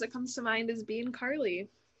only phrase that comes to mind is being Carly.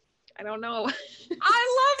 I don't know.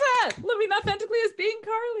 I love it. Living authentically is being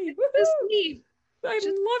Carly. Just me. I Just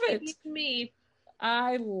love it. Me.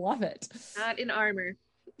 I love it. Not in armor.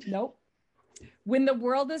 Nope. When the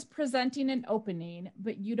world is presenting an opening,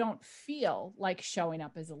 but you don't feel like showing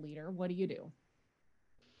up as a leader, what do you do?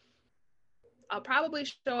 I'll probably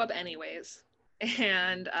show up anyways.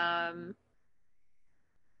 And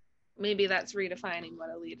maybe that's redefining what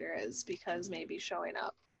a leader is, because maybe showing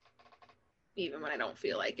up even when I don't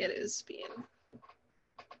feel like it is being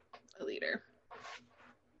a leader.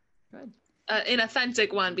 Good. An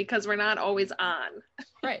authentic one, because we're not always on.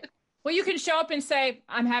 Right. Well, you can show up and say,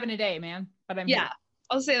 I'm having a day, man, but I'm here.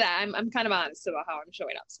 I'll say that. I'm kind of honest about how I'm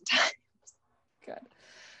showing up sometimes. Good.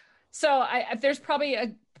 So there's probably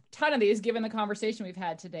a ton of these given the conversation we've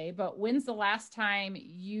had today, but when's the last time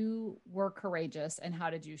you were courageous and how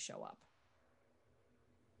did you show up?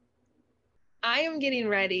 I am getting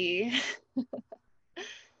ready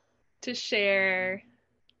to share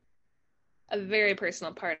a very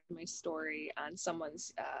personal part of my story on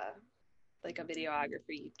someone's like a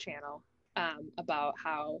videography channel about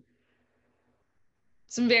how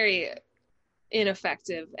some very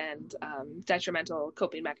ineffective and detrimental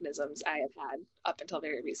coping mechanisms I have had up until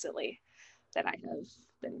very recently that I have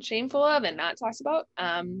been shameful of and not talked about.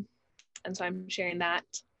 And so I'm sharing that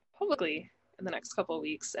publicly in the next couple of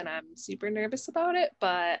weeks, and I'm super nervous about it,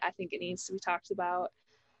 but I think it needs to be talked about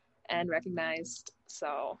and recognized.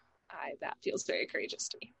 So that feels very courageous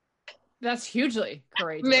to me. That's hugely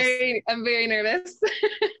courageous. I'm very nervous.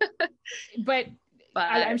 but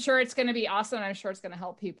I'm sure it's going to be awesome. I'm sure it's going to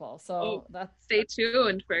help people. So stay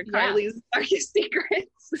tuned for Carly's Darkest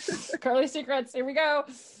Secrets. Carly's Secrets. Here we go.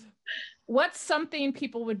 What's something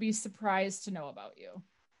people would be surprised to know about you?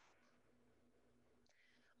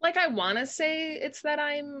 Like, I want to say it's that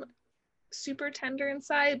I'm super tender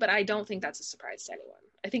inside, but I don't think that's a surprise to anyone.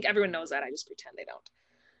 I think everyone knows that. I just pretend they don't.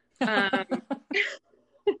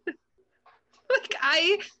 Like,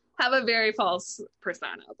 I have a very false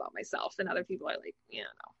persona about myself, and other people are like, yeah,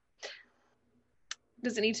 no.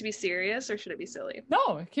 Does it need to be serious or should it be silly?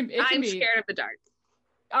 No, it can I'm be. Scared of the dark.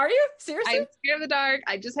 Are you? Seriously? I'm scared of the dark.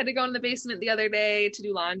 I just had to go in the basement the other day to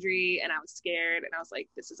do laundry, and I was scared, and I was like,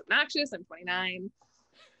 this is obnoxious. I'm 29.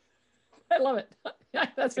 I love it.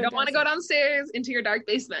 That's you don't want to go downstairs into your dark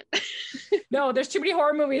basement. No, there's too many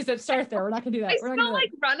horror movies that start there. We're not gonna do that. I still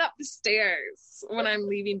like run up the stairs when I'm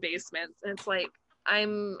leaving basements, and it's like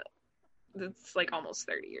it's like almost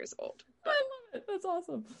 30 years old. I love it. That's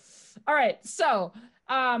awesome. All right, so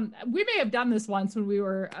we may have done this once when we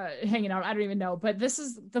were hanging out. I don't even know, but this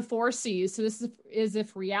is the 4 C's. So this is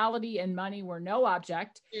if reality and money were no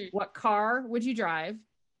object. What car would you drive?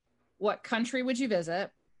 What country would you visit?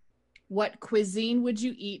 What cuisine would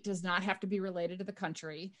you eat? Does not have to be related to the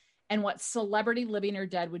country. And what celebrity, living or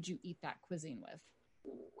dead, would you eat that cuisine with?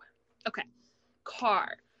 Okay.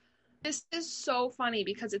 Car. This is so funny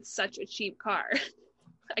because it's such a cheap car.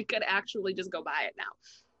 I could actually just go buy it now.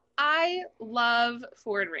 I love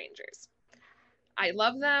Ford Rangers. I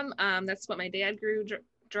love them. That's what my dad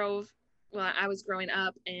drove when I was growing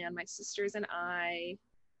up, and my sisters and I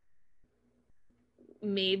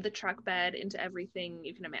made the truck bed into everything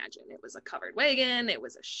you can imagine. It was a covered wagon, it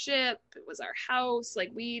was a ship, it was our house. Like,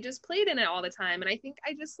 we just played in it all the time. And I think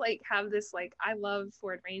I just like have this, like, I love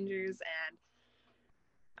Ford Rangers, and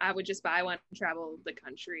I would just buy one, travel the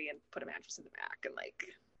country, and put a mattress in the back, and like,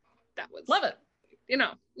 that was love it. You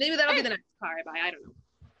know, maybe that'll be the next car I buy. I don't know.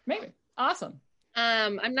 Maybe. Awesome.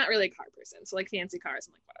 I'm not really a car person, so like fancy cars,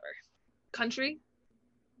 I'm like whatever. Country,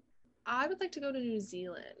 I would like to go to New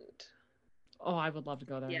Zealand. Oh, I would love to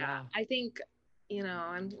go there. Yeah. I think,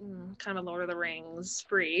 I'm kind of a Lord of the Rings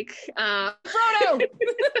freak. Frodo!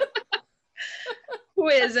 Who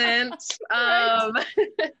isn't? Right.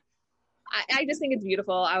 I just think it's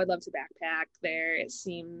beautiful. I would love to backpack there. It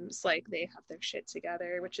seems like they have their shit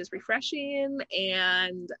together, which is refreshing.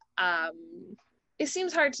 And it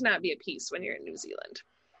seems hard to not be at peace when you're in New Zealand.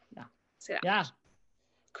 Yeah. So, yeah.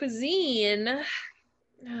 Cuisine.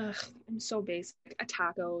 Ugh, I'm so basic.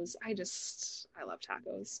 Tacos. I love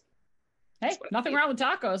tacos. Hey, nothing wrong with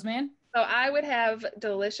tacos, man. So I would have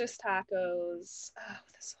delicious tacos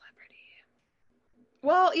with a celebrity.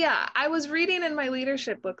 Well, yeah, I was reading in my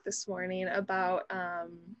leadership book this morning about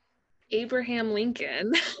Abraham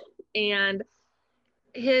Lincoln and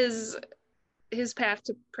his path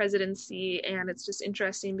to presidency, and it's just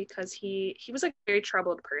interesting because he was like a very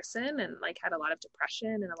troubled person and like had a lot of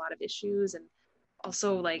depression and a lot of issues, and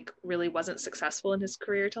also like really wasn't successful in his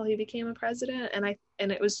career till he became a president.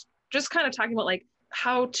 And it was just kind of talking about like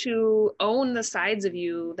how to own the sides of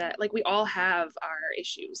you that like we all have our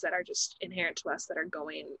issues that are just inherent to us that are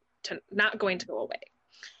not going to go away.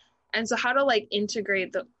 And so how to like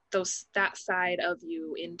integrate that side of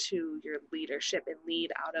you into your leadership and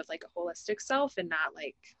lead out of like a holistic self and not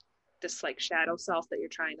like this like shadow self that you're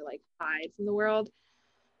trying to like hide from the world.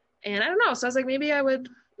 And I don't know. So I was like, maybe I would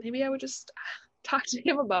just talk to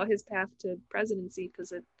him about his path to presidency,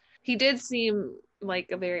 because he did seem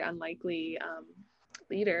like a very unlikely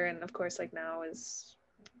leader, and of course like now is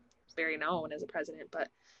very known as a president, but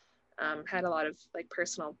had a lot of like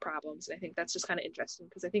personal problems. And I think that's just kind of interesting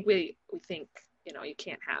because I think we think you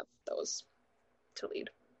can't have those to lead.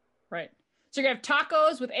 Right. So you have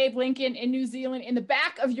tacos with Abe Lincoln in New Zealand in the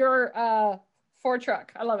back of your Ford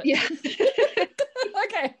truck. I love it. Yeah.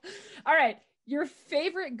 Okay. All right. Your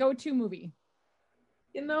favorite go-to movie?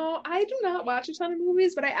 I do not watch a ton of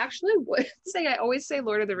movies, but I actually would say I always say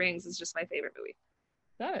Lord of the Rings is just my favorite movie.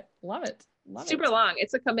 Got it. Love it. Super long.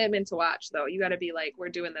 It's a commitment to watch, though. You got to be like, we're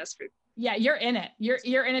doing this for. Yeah, you're in it.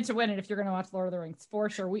 You're in it to win it if you're going to watch Lord of the Rings for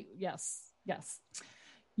sure. Yes.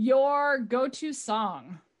 Your go-to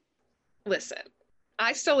song? Listen,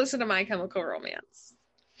 I still listen to My Chemical Romance,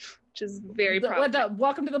 which is very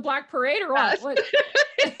Welcome to the Black Parade or what? What?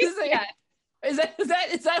 Yeah. Is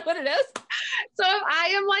that what it is? So if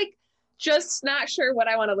I am like just not sure what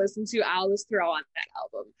I want to listen to, I'll just throw on that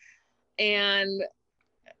album. And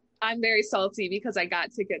I'm very salty because I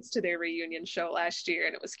got tickets to their reunion show last year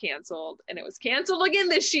and it was canceled, and it was canceled again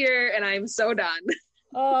this year, and I'm so done.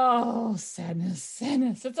 Oh, sadness.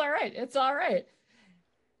 It's all right.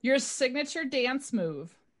 Your signature dance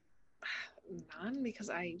move? None, because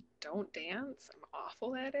I don't dance. I'm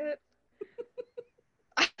awful at it.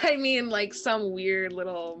 I mean, like some weird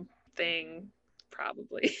little thing,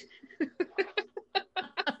 probably.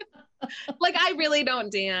 Like, I really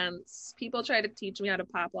don't dance. People try to teach me how to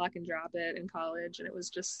pop, lock, and drop it in college, and it was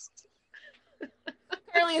just...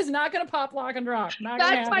 Carly is not going to pop, lock, and drop.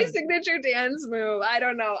 That's my signature dance move. I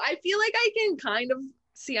don't know. I feel like I can kind of...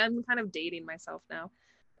 See, I'm kind of dating myself now.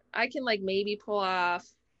 I can, like, maybe pull off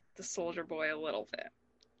the Soldier Boy a little bit.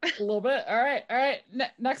 A little bit. All right.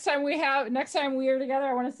 Next time we are together,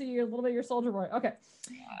 I want to see you a little bit your Soldier Boy. Okay.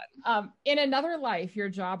 In another life, your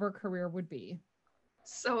job or career would be?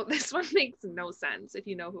 So this one makes no sense if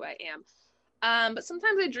you know who I am. But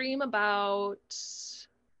sometimes I dream about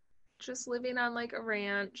just living on like a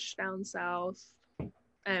ranch down south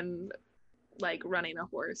and like running a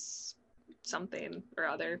horse, something or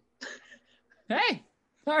other. Hey,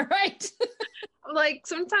 all right. Like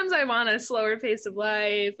sometimes I want a slower pace of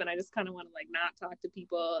life, and I just kind of want to like not talk to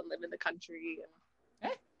people and live in the country. Hey,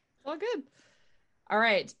 it's all good. All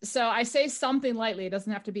right. So I say something lightly. It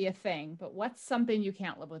doesn't have to be a thing, but what's something you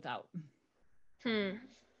can't live without?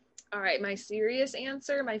 All right. My serious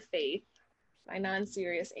answer, my faith. My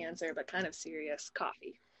non-serious answer, but kind of serious,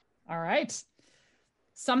 coffee. All right.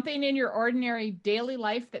 Something in your ordinary daily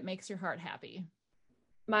life that makes your heart happy?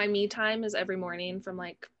 My me time is every morning from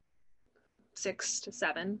like 6 to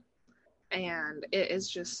 7. And it is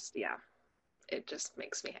just, it just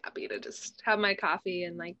makes me happy to just have my coffee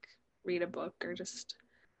and like read a book or just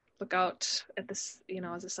look out at this,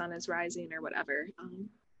 as the sun is rising or whatever.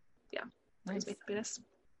 Brings me happiness.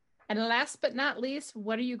 And last but not least,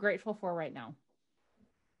 what are you grateful for right now?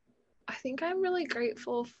 I think I'm really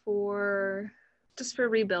grateful for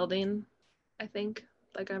rebuilding. I think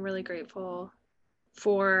like I'm really grateful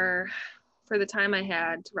for the time I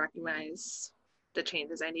had to recognize the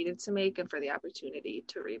changes I needed to make and for the opportunity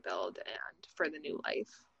to rebuild and for the new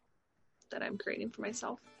life. that I'm creating for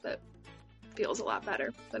myself that feels a lot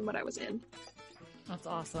better than what I was in. That's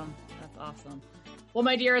awesome. That's awesome. Well,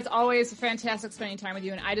 my dear, it's always fantastic spending time with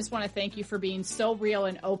you. And I just want to thank you for being so real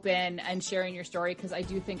and open and sharing your story, because I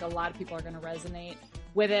do think a lot of people are going to resonate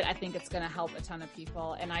with it. I think it's going to help a ton of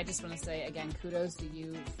people. And I just want to say, again, kudos to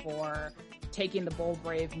you for taking the bold,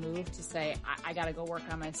 brave move to say, I got to go work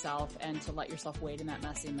on myself, and to let yourself wade in that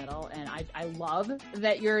messy middle. And I love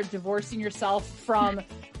that you're divorcing yourself from,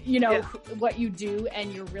 what you do,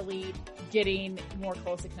 and you're really getting more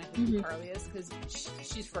closely connected with who Carly is, because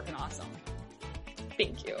she's freaking awesome.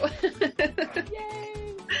 Thank you.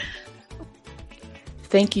 Yay!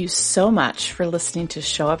 Thank you so much for listening to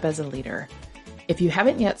Show Up as a Leader. If you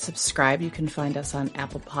haven't yet subscribed, you can find us on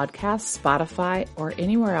Apple Podcasts, Spotify, or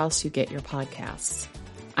anywhere else you get your podcasts.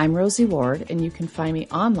 I'm Rosie Ward, and you can find me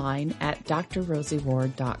online at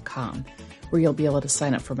drrosieward.com, where you'll be able to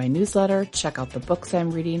sign up for my newsletter, check out the books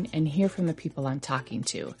I'm reading, and hear from the people I'm talking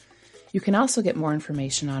to. You can also get more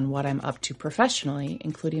information on what I'm up to professionally,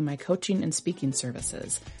 including my coaching and speaking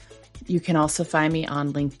services. You can also find me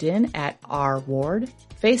on LinkedIn at rward,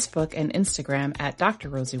 Facebook and Instagram at Dr.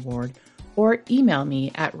 Rosie Ward, or email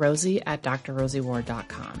me at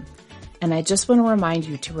rosie@drrosieward.com. And I just want to remind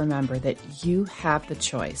you to remember that you have the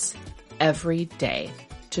choice every day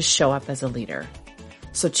to show up as a leader.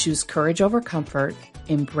 So choose courage over comfort,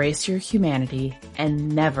 embrace your humanity,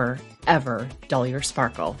 and never, ever dull your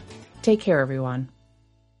sparkle. Take care, everyone.